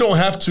 But he don't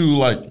have to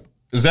like.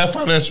 Is that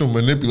financial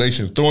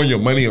manipulation? Throwing your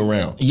money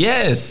around?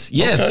 Yes.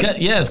 Okay.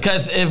 Yes.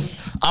 Because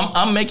if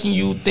I'm making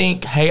you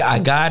think, hey, I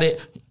got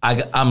it.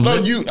 I'm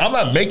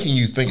not making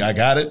you think I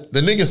got it.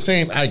 The nigga's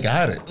saying I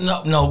got it.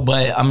 No,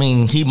 but I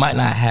mean, he might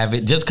not have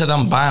it. Just because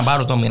I'm buying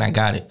bottles don't mean I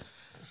got it.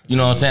 You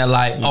know what I'm saying?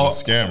 Like, he's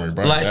a scammer,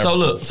 bro. Like, so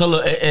look.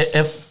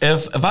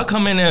 If I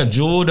come in there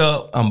jeweled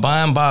up, I'm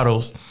buying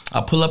bottles.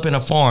 I pull up in a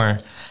foreign.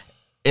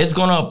 It's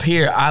gonna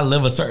appear I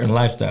live a certain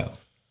lifestyle,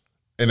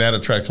 and that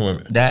attracts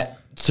women. That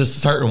to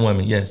certain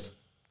women, yes.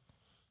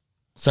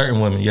 Certain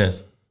women,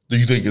 yes. Do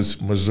you think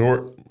it's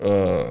majority?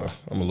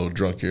 I'm a little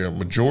drunk here.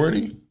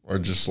 Majority or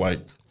just like.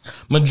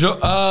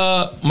 Majority.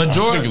 I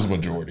think it's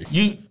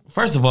majority.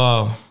 First of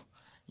all,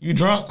 you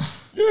drunk?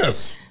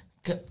 Yes.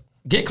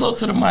 Get close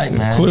to the mic,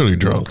 man. Clearly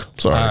drunk.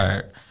 Sorry. All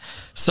right.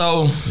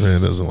 So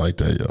man doesn't like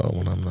that, y'all.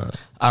 When I'm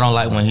not. I don't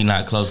like when he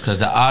not close because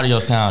the audio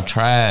sound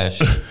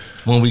trash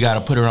when we got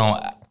to put it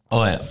on.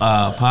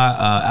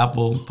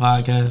 Apple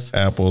Podcasts,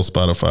 Apple,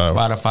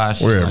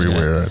 Spotify. We're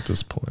everywhere at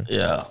this point.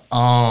 Yeah.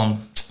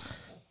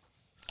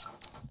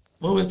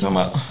 What was talking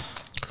about?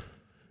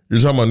 You're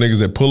talking about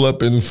niggas that pull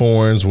up in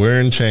foreigns,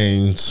 wearing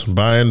chains,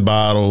 buying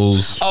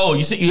bottles. Oh,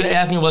 you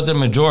asked me what's the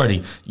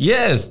majority?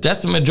 Yes, that's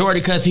the majority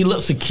because he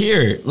looks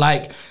secure.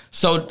 Like,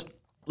 so,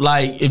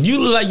 like, if you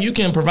look like you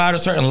can provide a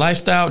certain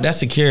lifestyle, that's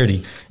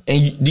security.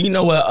 And do you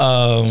know what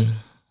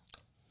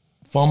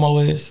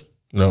FOMO is?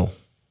 No.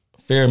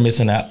 Fear of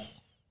missing out.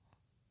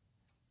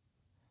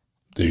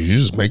 Did you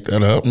just make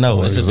that up?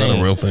 No, it's a thing. Is that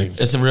a real thing?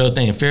 It's a real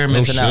thing. Fear of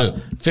missing out.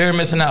 Fear of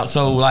missing out.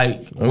 So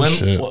like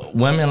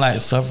women like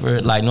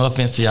suffer. Like no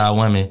offense to y'all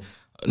women.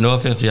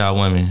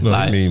 No,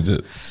 like, it means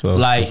it. So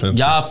like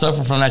y'all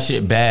suffer from that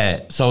shit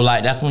bad. So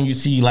like that's when you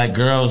see like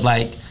girls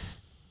like,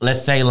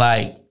 let's say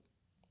like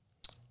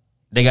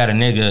they got a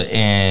nigga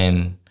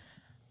and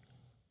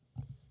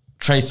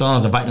Trey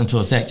Songz invite them to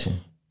a section.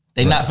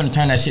 They not finna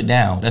turn that shit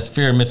down. That's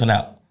fear of missing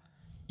out.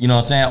 You know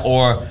what I'm saying?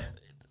 Or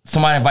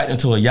somebody invite them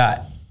to a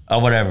yacht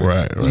or whatever.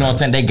 Right. You know what I'm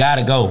saying? They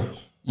gotta go.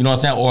 You know what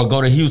I'm saying? Or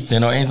go to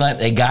Houston or anything like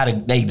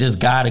that. They just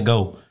gotta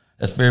go.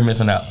 That's fear of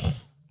missing out.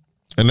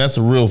 And that's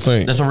a real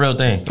thing. That's a real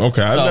thing.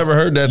 Okay, I've never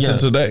heard that till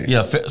today.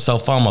 Yeah, so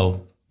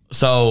FOMO.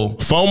 So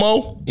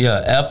FOMO?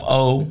 Yeah,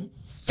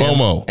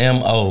 FOMO.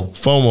 MO.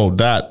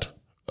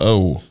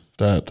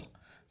 FOMO.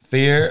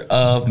 Fear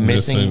of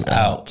missing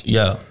out.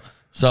 Yeah.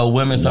 So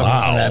women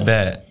suffer from that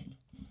bad.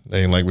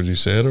 They ain't like what you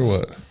said or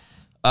what?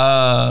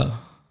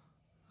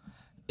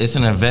 It's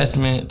an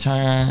investment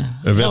term.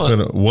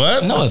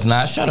 What? No, it's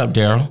not. Shut up,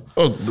 Daryl.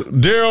 Oh,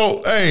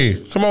 Daryl,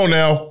 hey, come on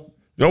now.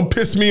 Don't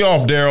piss me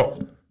off,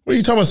 Daryl. What are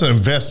you talking about? It's an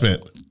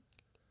investment.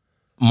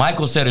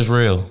 Michael said it's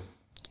real.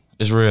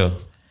 It's real.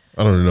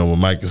 I don't even know what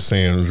Mike is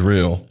saying is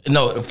real.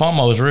 No,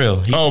 FOMO is real.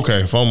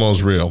 Okay, FOMO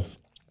is real.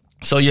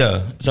 So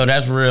yeah, so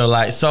that's real.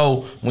 Like,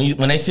 so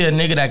when they see a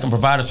nigga that can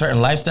provide a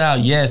certain lifestyle,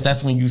 yes,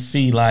 that's when you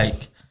see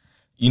like,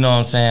 you know what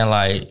I'm saying,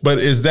 like. But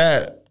is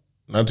that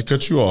not to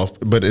cut you off,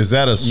 but is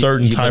that a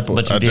certain type of?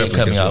 But you did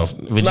cut me off.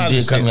 But you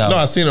did cut me off. No,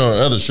 I seen it on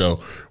another show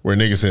where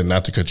nigga said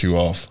not to cut you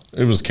off.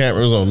 It was It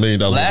was on $1 Million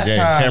Game.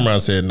 Cameron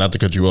said not to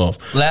cut you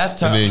off. Last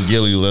time, and then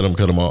Gilly let him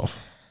cut him off.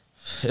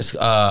 It's,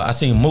 I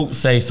seen Mook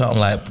say something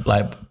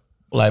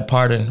like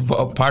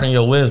pardon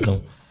your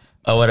wisdom.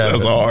 Or whatever.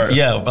 That's hard.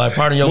 Yeah, like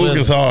pardon your wisdom.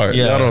 Mook is hard.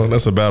 Yeah,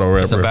 that's a battle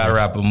rapper. It's a battle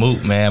rapper.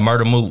 Mook, man.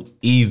 Murder Mook.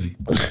 Easy.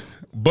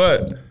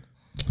 But,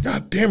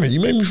 God damn it, you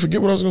made me forget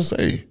what I was going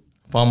to say.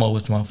 FOMO,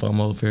 what's my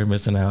FOMO? Fear of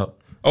missing out.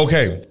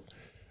 Okay.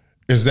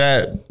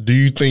 Do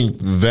you think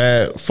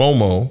that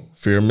FOMO,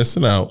 fear of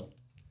missing out,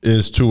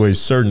 is to a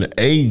certain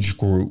age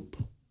group?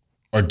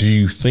 Or do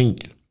you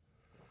think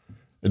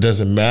it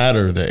doesn't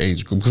matter the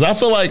age group? Because I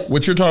feel like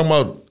what you're talking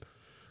about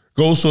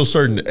goes to a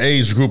certain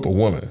age group of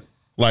women.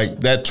 Like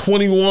that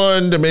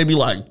 21 to maybe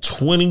like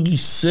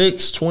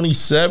 26,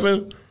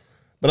 27.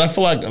 But I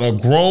feel like a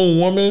grown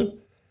woman.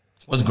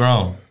 What's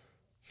grown?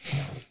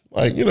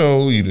 Like, you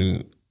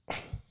didn't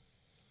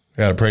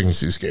had a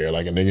pregnancy scare,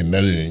 like a nigga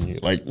nutted in you.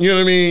 Like, you know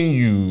what I mean?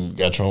 You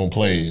got your own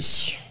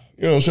place.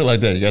 Shit like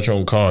that. You got your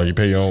own car. You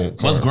pay your own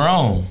car. What's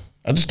grown?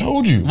 I just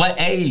told you. What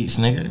age,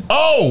 nigga?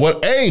 Oh,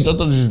 what age? I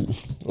thought you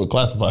were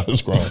classified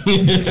as grown.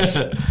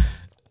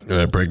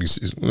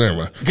 Pregnancies, never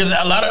mind. Because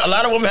a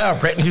lot of women have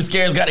pregnancy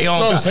scares, got their own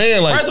car. I'm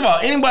saying, like, first of all,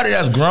 anybody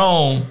that's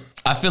grown,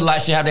 I feel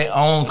like should have their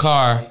own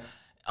car,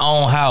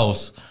 own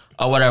house,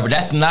 or whatever.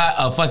 That's not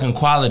a fucking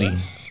quality.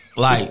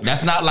 Like,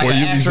 that's not like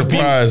an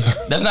attribute.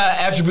 That's not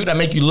an attribute that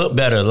make you look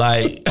better.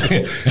 Like,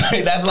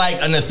 that's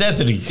like a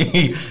necessity.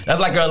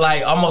 That's like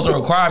almost a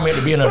requirement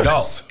to be an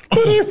adult. But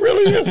it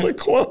really is a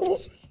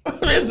quality.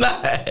 It's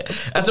not.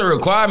 That's a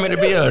requirement to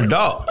be an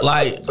adult.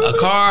 Like a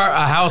car,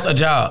 a house, a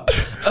job.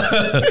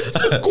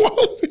 It's a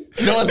quality.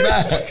 No, it's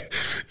not.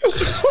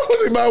 It's a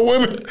quality by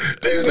women.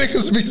 These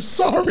niggas be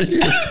sorry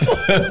as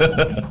fuck.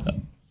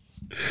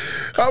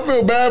 I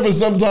feel bad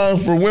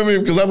sometimes for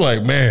women because I'm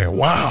like, man,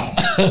 wow,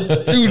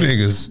 you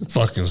niggas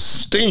fucking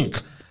stink.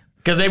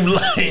 Because they be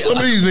like, some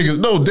of these niggas,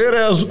 no, dead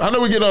ass. I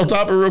know we get off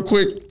topic real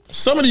quick.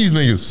 Some of these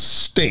niggas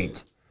stink.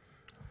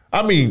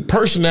 I mean,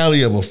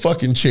 personality of a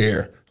fucking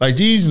chair. Like,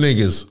 these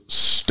niggas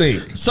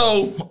stink.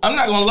 So, I'm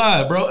not gonna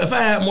lie, bro. If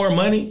I had more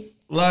money,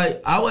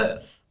 like, I would,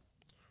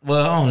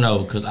 well, I don't know,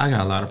 because I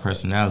got a lot of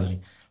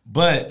personality.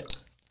 But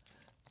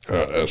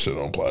that shit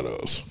don't apply to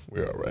us.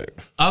 We all right.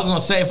 I was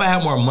gonna say, if I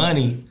had more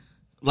money,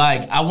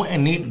 like, I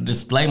wouldn't need to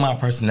display my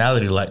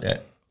personality like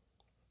that.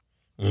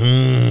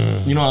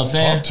 You know what I'm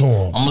saying? Talk to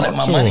him. I'm gonna let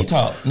my money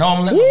talk. No,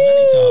 I'm gonna let my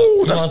money talk.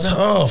 You know that's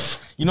tough.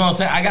 You know what I'm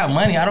saying? I got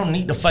money. I don't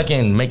need to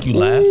fucking make you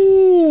laugh.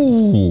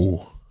 Ooh.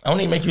 I don't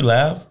need to make you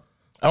laugh.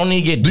 I don't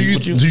need to get deep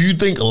with you. Do you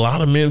think a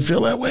lot of men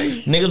feel that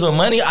way? Niggas with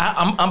money,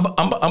 I'm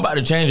about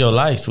to change your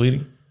life,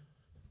 sweetie.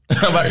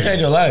 I'm about to change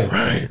your life.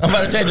 Right. I'm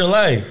about to change your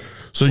life.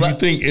 So you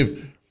think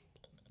if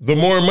the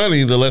more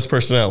money, the less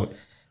personality?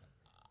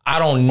 I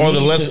don't need or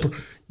the less.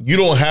 You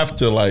don't have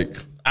to like.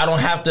 I don't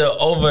have to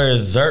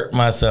overexert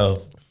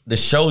myself to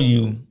show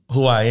you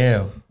who I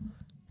am.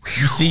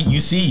 You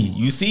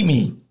see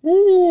me.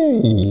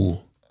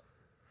 Ooh,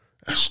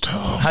 that's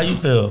tough. How you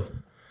feel?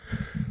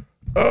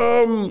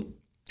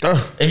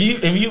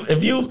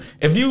 If you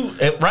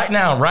right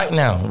now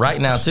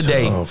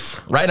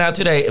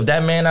today, if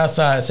that man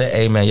outside said,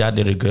 "Hey man, y'all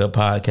did a good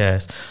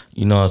podcast,"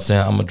 you know what I'm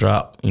saying? I'm gonna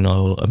drop,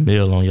 $1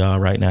 million on y'all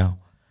right now,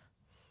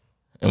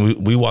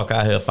 and we walk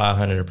out here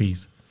 $500 a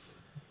piece.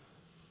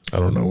 I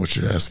don't know what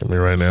you're asking me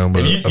right now,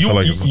 but I feel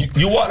like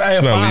you walk out here.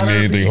 It's not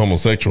leaving anything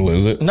homosexual,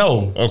 is it?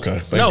 No.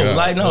 Okay.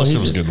 No. Shit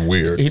was getting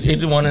weird. He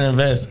just wanted to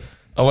invest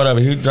or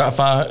whatever. He dropped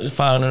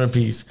 $500 a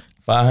piece,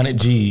 500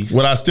 G's.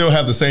 Would I still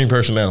have the same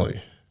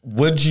personality?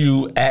 Would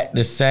you act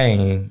the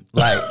same?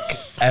 Like,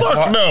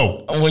 fuck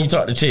no. When you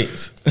talk to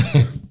chicks,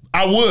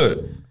 I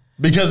would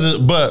because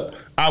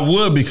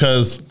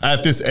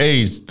at this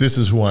age, this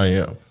is who I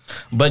am.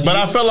 But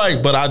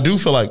I do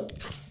feel like.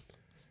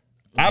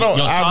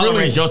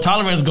 Your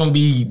tolerance is gonna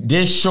be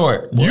this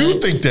short. Boy. You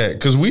think that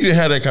because we didn't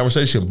have that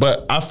conversation,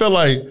 but I feel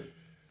like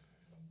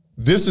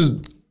this is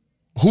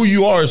who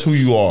you are is who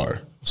you are.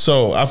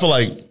 So I feel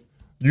like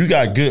you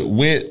got good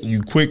wit,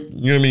 you quick,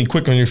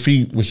 quick on your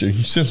feet with your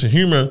sense of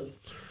humor.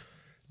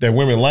 That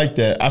women like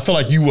that. I feel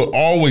like you would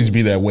always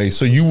be that way.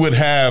 So you would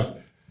have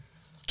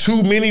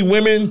too many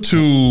women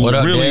to what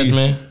up, really.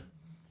 Desmond?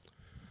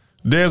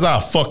 Des, I'll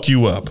fuck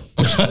you up.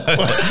 He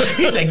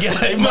said, get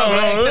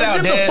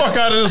the fuck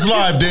out of this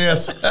live,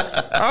 Des.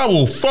 I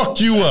will fuck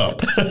you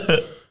up.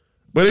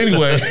 But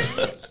anyway.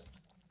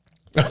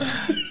 Go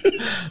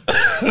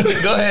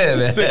ahead,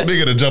 man. Sick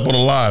nigga to jump on the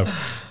live.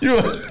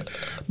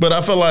 But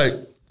I feel like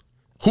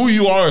who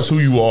you are is who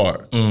you are.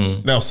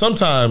 Mm-hmm. Now,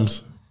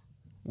 sometimes,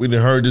 we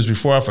done heard this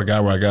before, I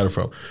forgot where I got it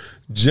from.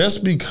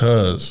 Just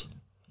because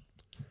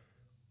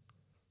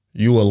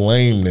you a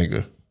lame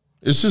nigga,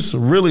 it's just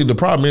really, the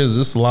problem is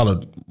it's a lot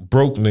of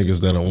broke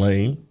niggas that are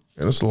lame,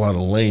 and it's a lot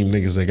of lame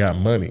niggas that got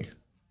money.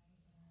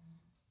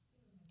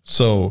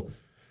 So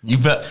you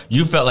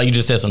felt like you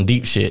just said some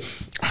deep shit,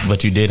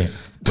 but you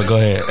didn't. But go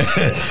ahead.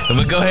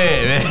 But go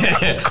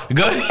ahead, man.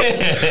 Go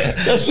ahead.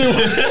 That shit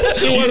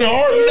wasn't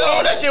hard.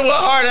 No, that shit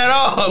wasn't hard at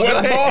all. Go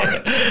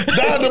ahead.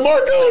 Don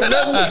DeMarco.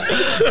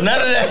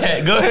 None of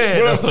that. Go ahead.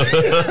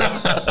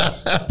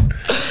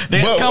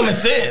 There's common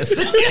sense.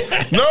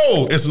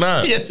 No, it's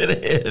not. Yes, it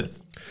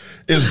is.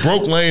 It's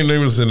broke lame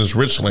niggas and it's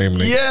rich lame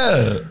niggas.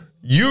 Yeah.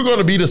 You're going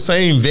to be the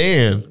same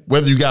van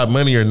whether you got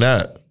money or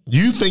not.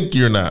 You think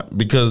you're not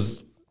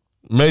because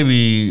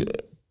maybe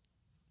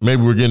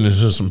we're getting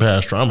into some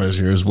past traumas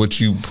here is what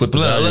you put the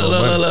value on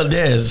money. Look,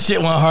 Dez. Shit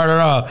wasn't hard at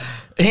all.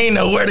 He ain't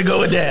know where to go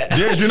with that.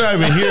 Dez, you're not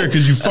even here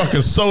because you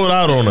fucking sold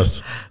out on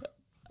us.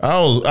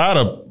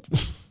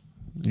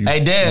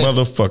 Hey, Dez.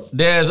 Motherfucker.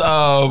 Dez,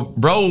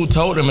 bro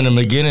told him in the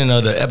beginning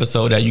of the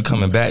episode that you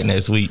coming back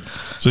next week.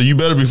 So you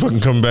better be fucking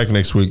coming back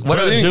next week. What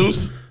up,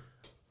 Juice?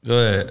 Go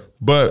ahead.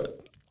 But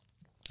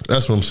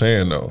that's what I'm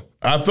saying, though.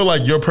 I feel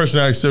like your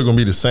personality is still going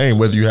to be the same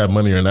whether you have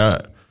money or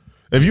not.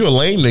 If you a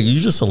lame nigga, you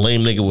just a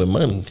lame nigga with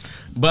money.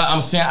 But I'm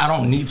saying I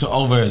don't need to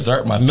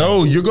overexert myself.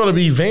 No, you're going to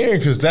be van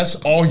because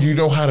that's all you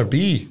know how to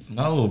be.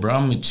 No, bro,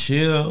 I'm going to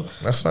chill.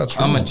 That's not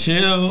true. I'm going to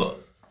chill.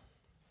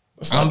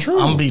 That's not true.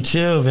 I'm going to be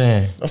chill,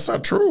 man. That's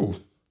not true.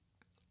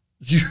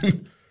 You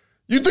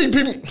think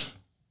people...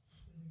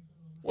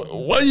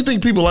 Why do you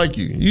think people like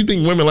you? You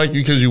think women like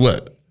you because you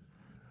what?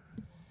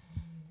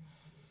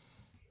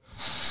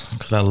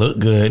 Because I look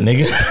good,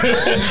 nigga.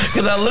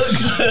 Because I look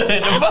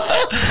good.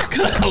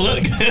 Because I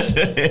look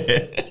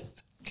good.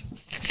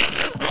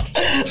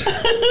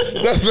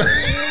 That's not...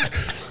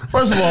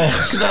 First of all...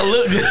 Because I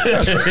look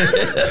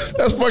good.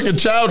 That's fucking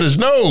childish.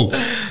 No.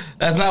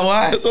 That's not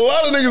why? There's a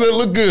lot of niggas that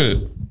look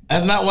good.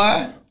 That's not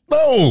why?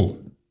 No.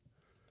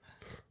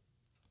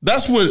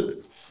 That's what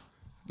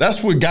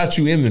got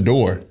you in the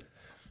door.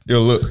 Your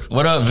look.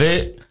 What up,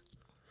 Vic?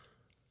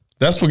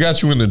 That's what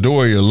got you in the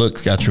door. Your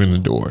looks got you in the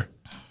door.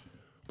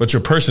 But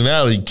your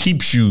personality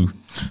keeps you.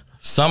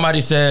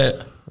 Somebody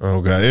said...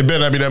 Oh, God. It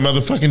better not be that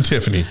motherfucking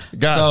Tiffany.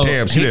 God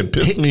damn, she didn't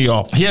piss me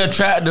off. He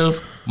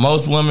attractive.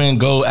 Most women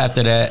go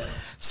after that.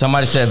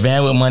 Somebody said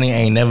van with money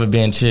ain't never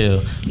been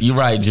chill. You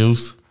right,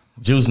 Juice.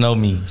 Juice know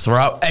me.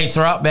 Sarap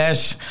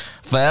Bash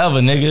forever,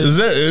 nigga.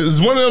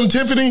 Is one of them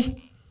Tiffany?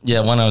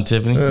 Yeah, one of them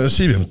Tiffany.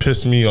 She didn't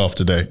piss me off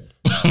today.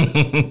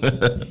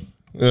 I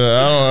don't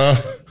know.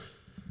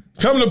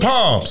 Come to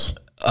Palms.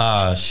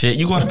 Shit.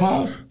 You going to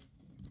Palms?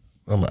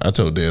 I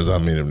told Dez I'll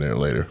meet him there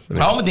later. I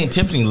don't think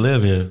Tiffany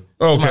live here.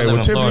 Okay,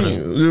 well,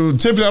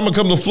 Tiffany, I'm going to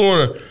come to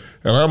Florida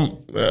and I'm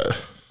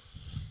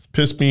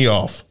piss me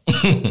off.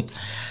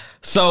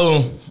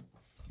 So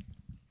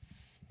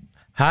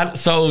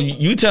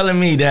you telling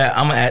me that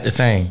I'm going to act the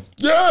same?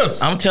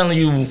 Yes. I'm telling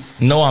you,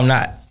 no, I'm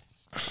not.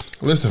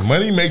 Listen,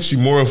 money makes you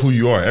more of who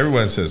you are.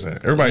 Everyone says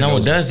that. Everybody knows. No,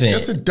 it doesn't.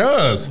 Yes, it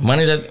does.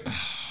 Money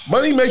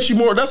makes you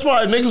more. That's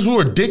why niggas who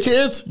are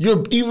dickheads,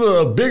 you're even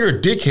a bigger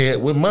dickhead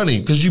with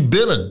money because you've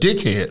been a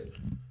dickhead.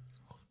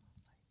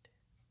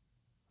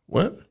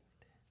 What?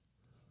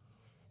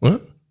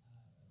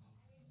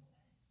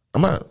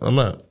 I'm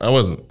not. I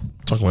wasn't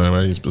talking about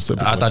anybody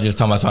specific. I thought you was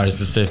talking about somebody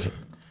specific.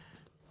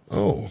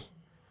 Oh.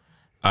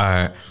 All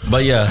right.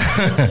 But yeah.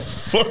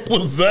 Fuck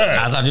was that?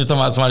 I thought you was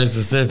talking about somebody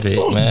specific,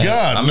 man.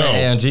 God, I'm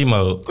in AMG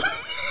mode.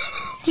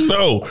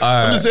 No.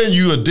 Right. I'm just saying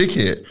you a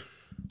dickhead.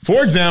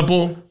 For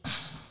example,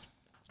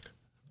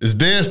 is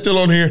Dez still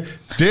on here?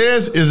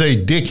 Dez is a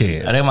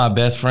dickhead. I think my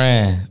best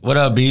friend. What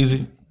up,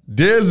 Beezy?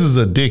 Dez is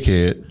a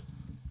dickhead.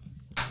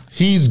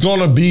 He's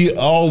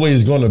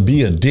always gonna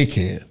be a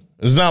dickhead.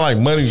 It's not like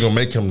money's gonna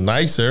make him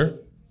nicer.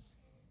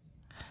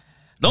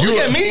 Don't look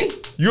at me.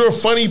 You're a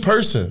funny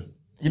person.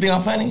 You think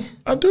I'm funny?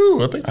 I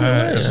do. I think you're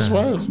nice. That's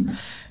why.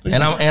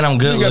 And I'm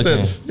good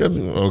looking.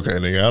 Okay,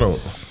 nigga. I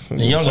don't.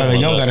 You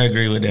don't gotta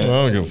agree with that. I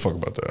don't give a fuck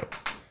about that.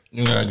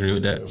 You gotta agree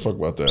with that. Fuck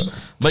about that.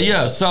 But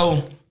yeah,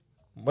 so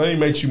money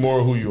makes you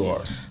more who you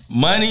are.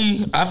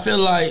 Money, I feel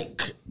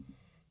like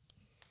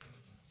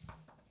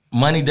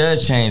money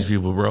does change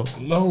people, bro.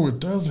 No, it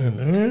doesn't,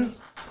 man.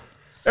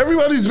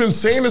 Everybody's been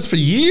saying this for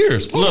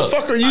years. What the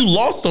fuck are you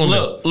lost on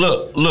this?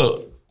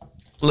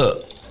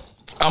 Look.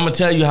 I'm gonna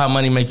tell you how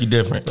money make you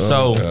different.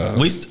 Y'all.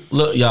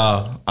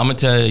 I'm gonna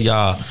tell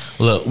y'all.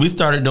 Look, we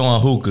started doing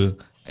hookah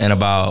in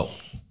about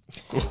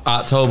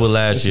October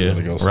last year,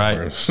 right?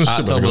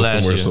 October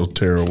last year. So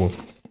terrible.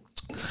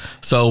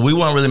 So we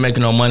weren't really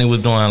making no money. We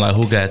was doing like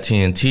hookah at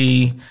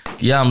TNT.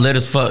 Yeah, I'm lit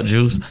as fuck,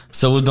 Juice.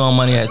 So we was doing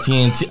money at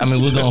TNT. I mean,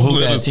 we was doing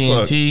hookah at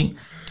TNT.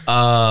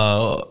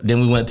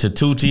 Then we went to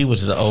Tucci,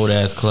 which is an old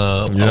ass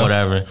club or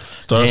whatever.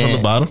 Started from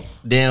the bottom.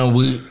 Then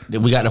we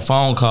got the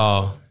phone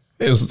call.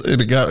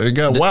 It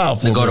got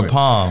wild for to go to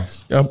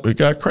Palms. Yeah, it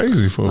got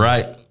crazy for me.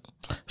 Right.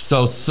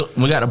 So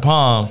we got the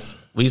Palms.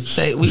 We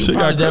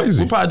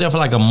probably there for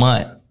like a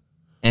month,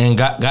 and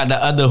got the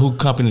other hookah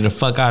company the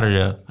fuck out of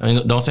there. I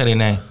mean, don't say their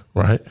name.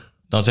 Right.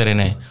 Don't say their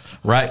name.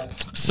 Right.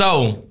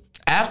 So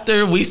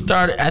after we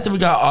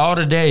got all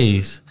the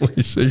days,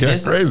 shit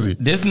got crazy.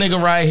 This nigga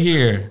right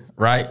here.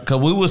 Right?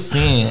 Because we was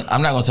seeing,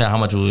 I'm not going to say how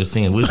much we were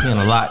seeing. We were seeing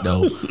a lot,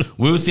 though.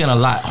 We were seeing a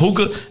lot.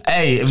 Hookah,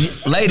 hey,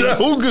 ladies. That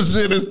hookah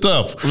shit is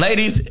tough.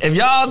 Ladies, if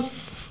y'all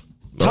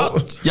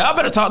Y'all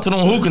better talk to them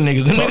hookah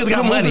niggas. Them niggas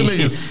got money.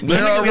 Them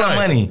niggas got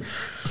money.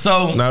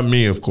 So not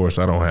me, of course.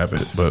 I don't have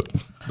it, but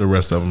the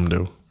rest of them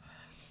do.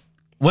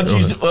 What you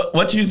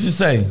used to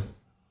say?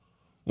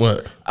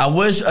 What? I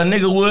wish a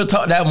nigga would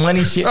talk that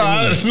money shit to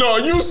me. No,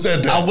 you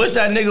said that. I wish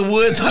that nigga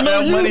would talk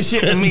that money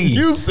shit to me.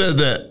 You said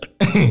that.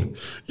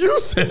 You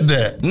said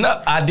that. No,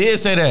 I did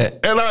say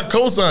that, and I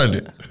co-signed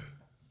it.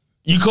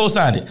 You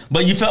co-signed it,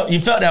 but you felt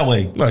that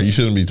way. No, you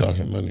shouldn't be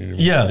talking money anymore.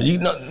 Yeah, you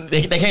know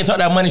they can't talk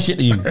that money shit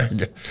to you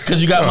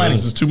because you got money.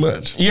 This is too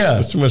much. Yeah,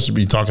 it's too much to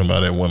be talking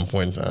about at one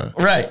point in time.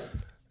 Right.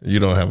 You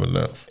don't have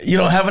enough. You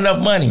don't have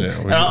enough money. Yeah,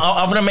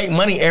 I'm gonna make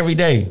money every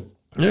day.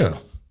 Yeah.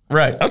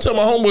 Right. I tell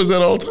my homeboys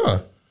that all the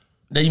time.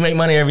 That you make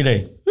money every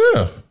day.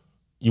 Yeah.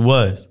 You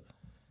was.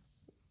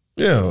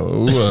 Yeah,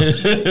 we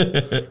was.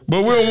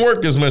 But we don't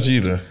work as much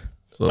either.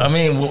 So. I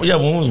mean, yeah,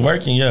 when we was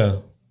working, yeah.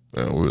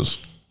 Yeah, we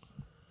was.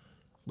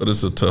 But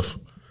it's a tough.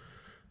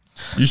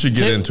 You should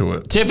get into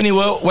it. Tiffany,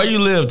 where you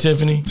live,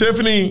 Tiffany?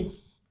 Tiffany,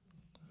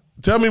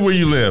 tell me where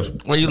you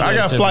live. Where you live, I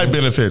got Tiffany? Flight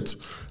benefits.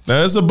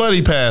 Now, it's a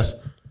buddy pass.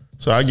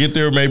 So I get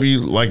there maybe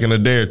like in a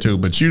day or two.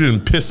 But you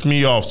didn't piss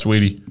me off,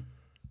 sweetie.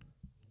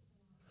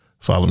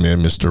 Follow me at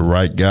Mr.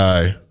 Right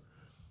Guy.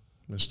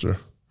 Mr.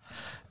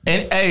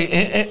 And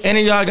hey,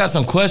 any of y'all got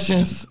some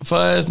questions for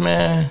us,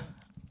 man?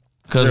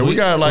 Cause we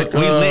got like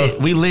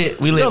we lit.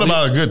 We got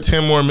about a good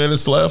 10 more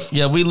minutes left.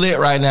 Yeah, we lit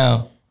right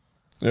now.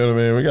 You know what I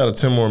mean? We got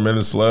 10 more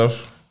minutes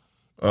left.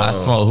 I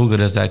smoke hookah.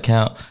 Does that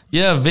count?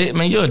 Yeah, Vic,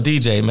 man, you're a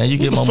DJ, man. You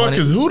get more money.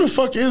 Who the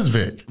fuck is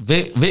Vic?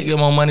 Vic get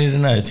more money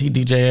than us. He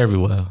DJ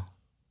everywhere.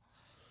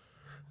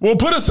 Well,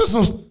 put us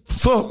in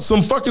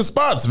some fucking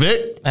spots,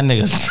 Vic. That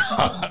nigga's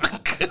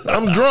drunk.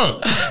 I'm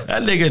drunk.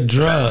 That nigga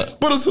drunk.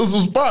 Put us in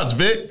some spots,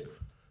 Vic.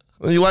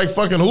 You like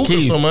fucking hookah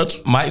so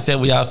much. Mike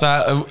said we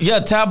outside. Yeah,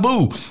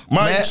 taboo.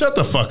 Mike, man. Shut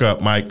the fuck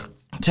up, Mike.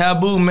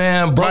 Taboo,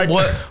 man. Broke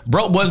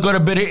boys go to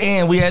bitter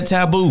end. We had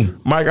taboo.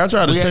 Mike, I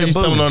tried to tell you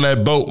something on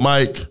that boat,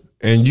 Mike,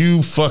 and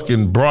you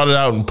fucking brought it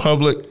out in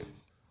public.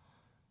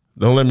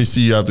 Don't let me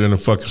see you out there in the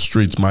fucking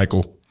streets,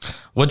 Michael.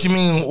 What you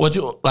mean? What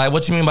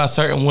you mean by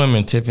certain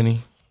women, Tiffany?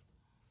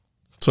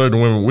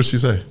 Certain women. What'd she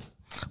say?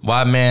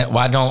 Why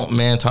don't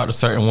men talk to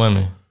certain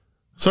women?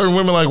 Certain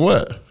women like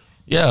what?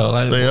 Yeah,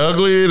 like they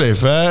ugly, they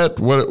fat.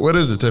 What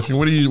is it, Tiffany?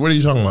 What are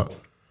you talking about?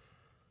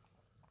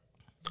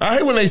 I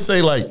hate when they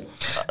say like,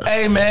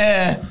 "Hey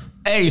man,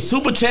 hey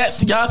super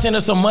chats, y'all send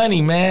us some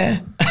money,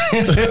 man."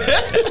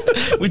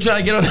 We trying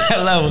to get on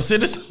that level.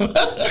 Send us.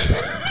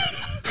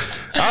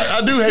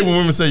 I do hate when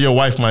women say your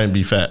wife might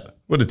be fat.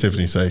 What did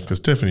Tiffany say? Because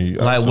Tiffany,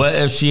 like, what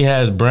if she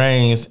has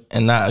brains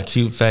and not a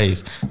cute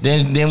face?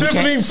 Then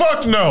Tiffany,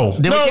 fuck no.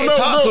 Then we can't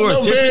talk to her,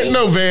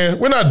 Tiffany. Van,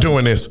 we're not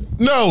doing this.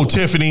 No,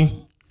 Tiffany.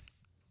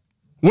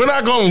 We're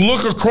not going to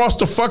look across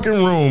the fucking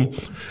room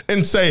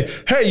and say,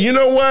 hey, you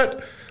know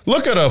what?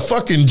 Look at a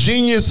fucking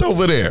genius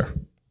over there.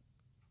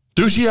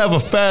 Do she have a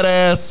fat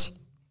ass?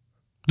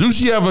 Do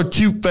she have a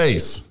cute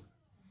face?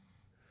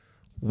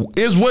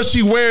 Is what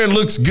she wearing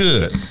looks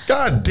good?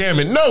 God damn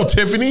it. No,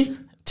 Tiffany.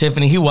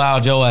 Tiffany, he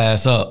wild your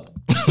ass up.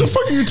 The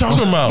fuck are you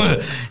talking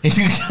about?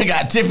 You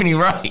got Tiffany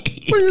right. What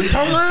are you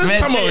talking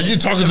about? You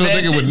talking to a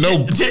nigga with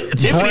no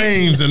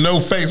brains and no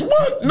face?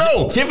 What?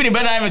 No. Tiffany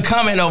better not even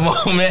comment no more,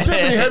 man.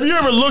 Tiffany, have you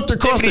ever looked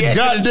across the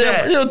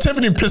goddamn... You know,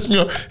 Tiffany pissed me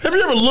off. Have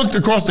you ever looked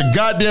across the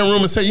goddamn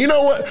room and said, you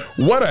know what?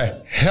 What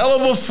a hell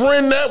of a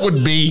friend that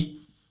would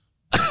be.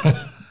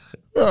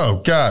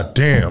 Oh,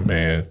 goddamn,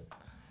 man.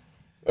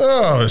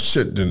 Oh,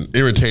 shit done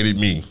irritated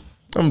me.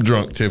 I'm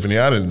drunk, Tiffany.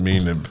 I didn't mean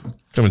to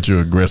come at you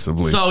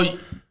aggressively. So...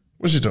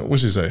 What'd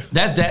she say?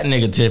 That's that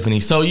nigga, Tiffany.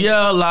 So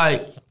yeah,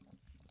 like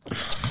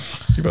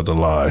you about to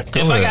lie.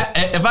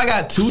 If I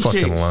got two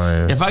fucking chicks,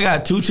 lying. If I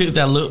got two chicks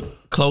that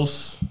look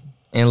close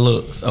in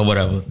looks or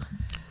whatever,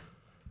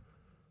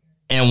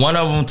 and one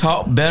of them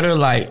talk better,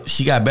 like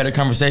she got better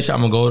conversation,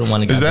 I'm gonna go with the one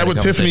that got better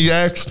conversation. Is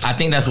that what Tiffany asked? I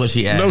think that's what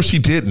she asked. No, she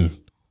didn't.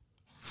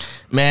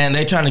 Man,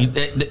 they trying to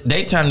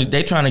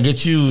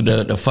get you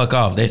the fuck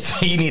off. They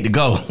say you need to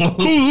go.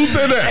 Who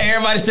said that? Hey,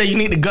 everybody say you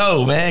need to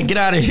go, man. Get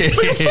out of here.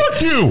 Nigga,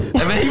 fuck you.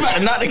 Hey, man, you about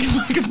to knock the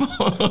fucking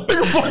phone.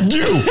 Nigga, fuck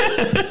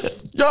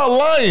you. Y'all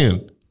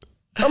lying.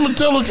 I'm gonna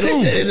tell the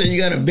truth. They said you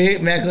got a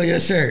Big Mac on your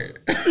shirt.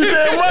 You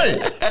damn right.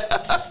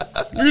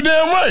 You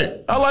damn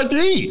right. I like to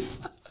eat.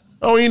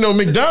 I don't eat no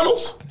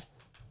McDonald's.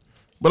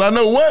 But I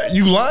know what?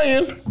 You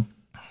lying.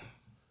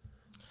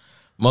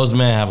 Most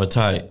men have a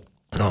type.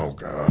 Oh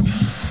God.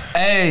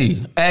 Hey,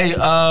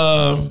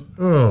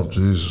 oh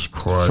Jesus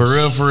Christ.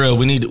 For real,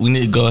 we need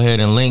to go ahead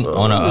and link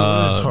on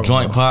a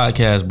joint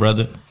podcast,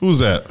 brother. Who's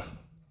that?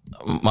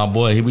 My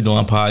boy, he be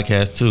doing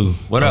podcasts too.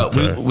 What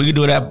okay. up? We can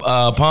do that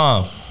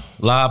Palms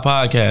live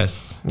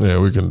podcast. Yeah,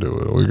 we can do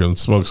it. We can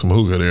smoke some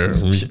hookah there.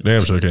 We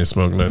damn sure can't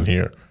smoke nothing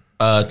here.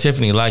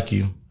 Tiffany like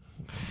you.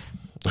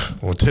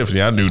 Well,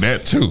 Tiffany, I knew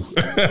that too.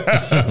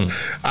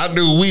 I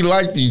knew we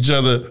liked each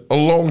other a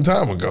long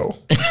time ago.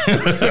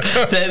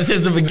 Since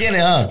the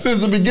beginning, huh?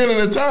 Since the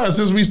beginning of time,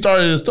 since we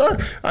started this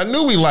start, I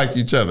knew we liked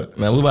each other.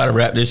 Man, we about to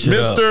wrap this shit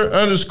up. Mr.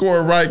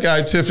 _ Right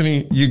Guy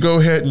Tiffany, you go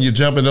ahead and you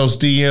jump in those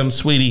DMs,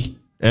 sweetie,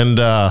 And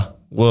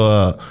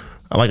well,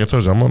 like I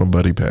told you, I'm on a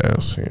buddy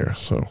pass here,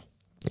 so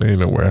there ain't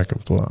nowhere I can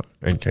fly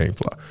and can't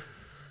fly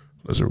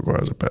unless it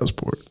requires a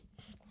passport.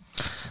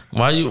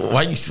 Why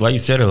you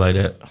said it like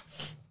that?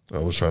 I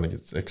was trying to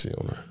get sexy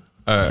on her.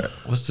 All right,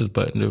 what's this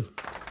button do?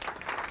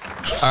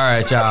 All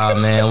right,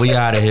 y'all, man, we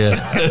out of here.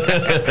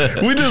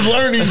 We just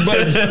learned these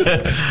buttons.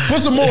 Put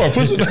some more.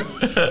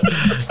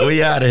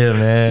 We out of here,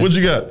 man. What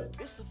you got?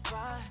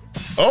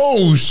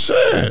 Oh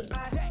shit!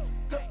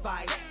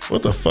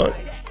 What the fuck?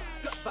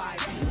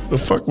 The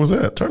fuck was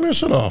that? Turn that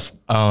shit off.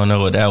 I don't know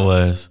what that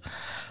was.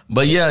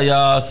 But yeah,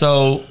 y'all.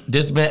 So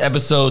this been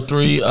episode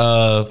 3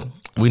 of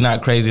We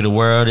Not Crazy, the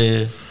World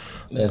Is.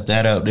 That's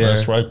that up there.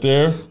 That's right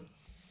there.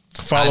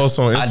 Follow us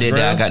on Instagram. I did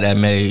that. I got that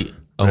made.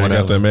 Or Man,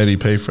 whatever. got that made. He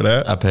paid for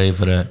that. I paid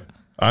for that.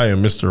 I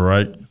am Mr.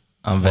 Wright.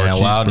 I'm Van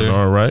Wilder.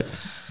 All right.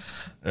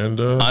 And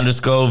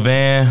underscore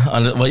Van.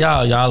 Well,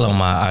 y'all on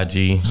my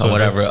IG or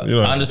whatever.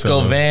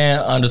 Underscore Van.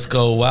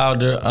 Underscore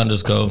Wilder.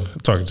 Underscore.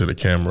 Talking to the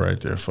camera right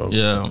there, folks.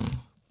 Yeah.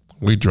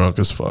 We drunk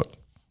as fuck.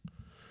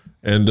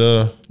 And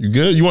you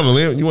good? You want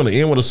to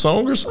end with a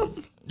song or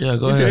something? Yeah,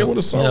 go ahead. End with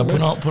a song. Yeah,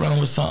 man. put on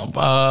with something.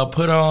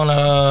 Put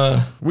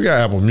on. We got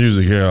Apple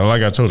Music here.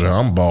 Like I told you,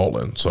 I'm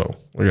balling, so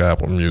we got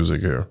Apple Music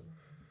here.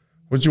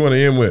 What you want to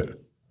end with?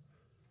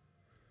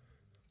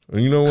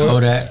 You know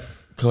what?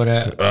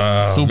 Kodak.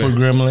 Super man.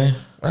 Gremlin.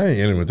 I ain't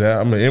ending with that.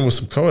 I'm gonna end with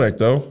some Kodak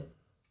though.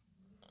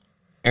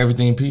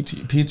 Everything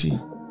peachy.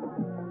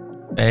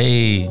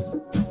 Hey.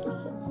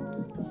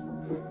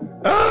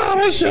 Ah,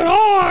 that shit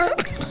hard.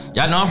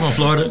 Y'all know I'm from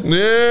Florida.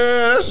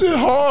 Yeah, that shit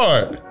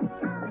hard.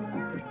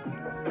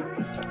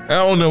 I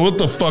don't know what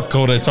the fuck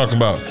Kodak talking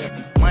about.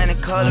 All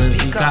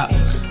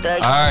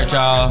right,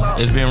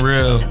 y'all. It's been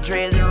real.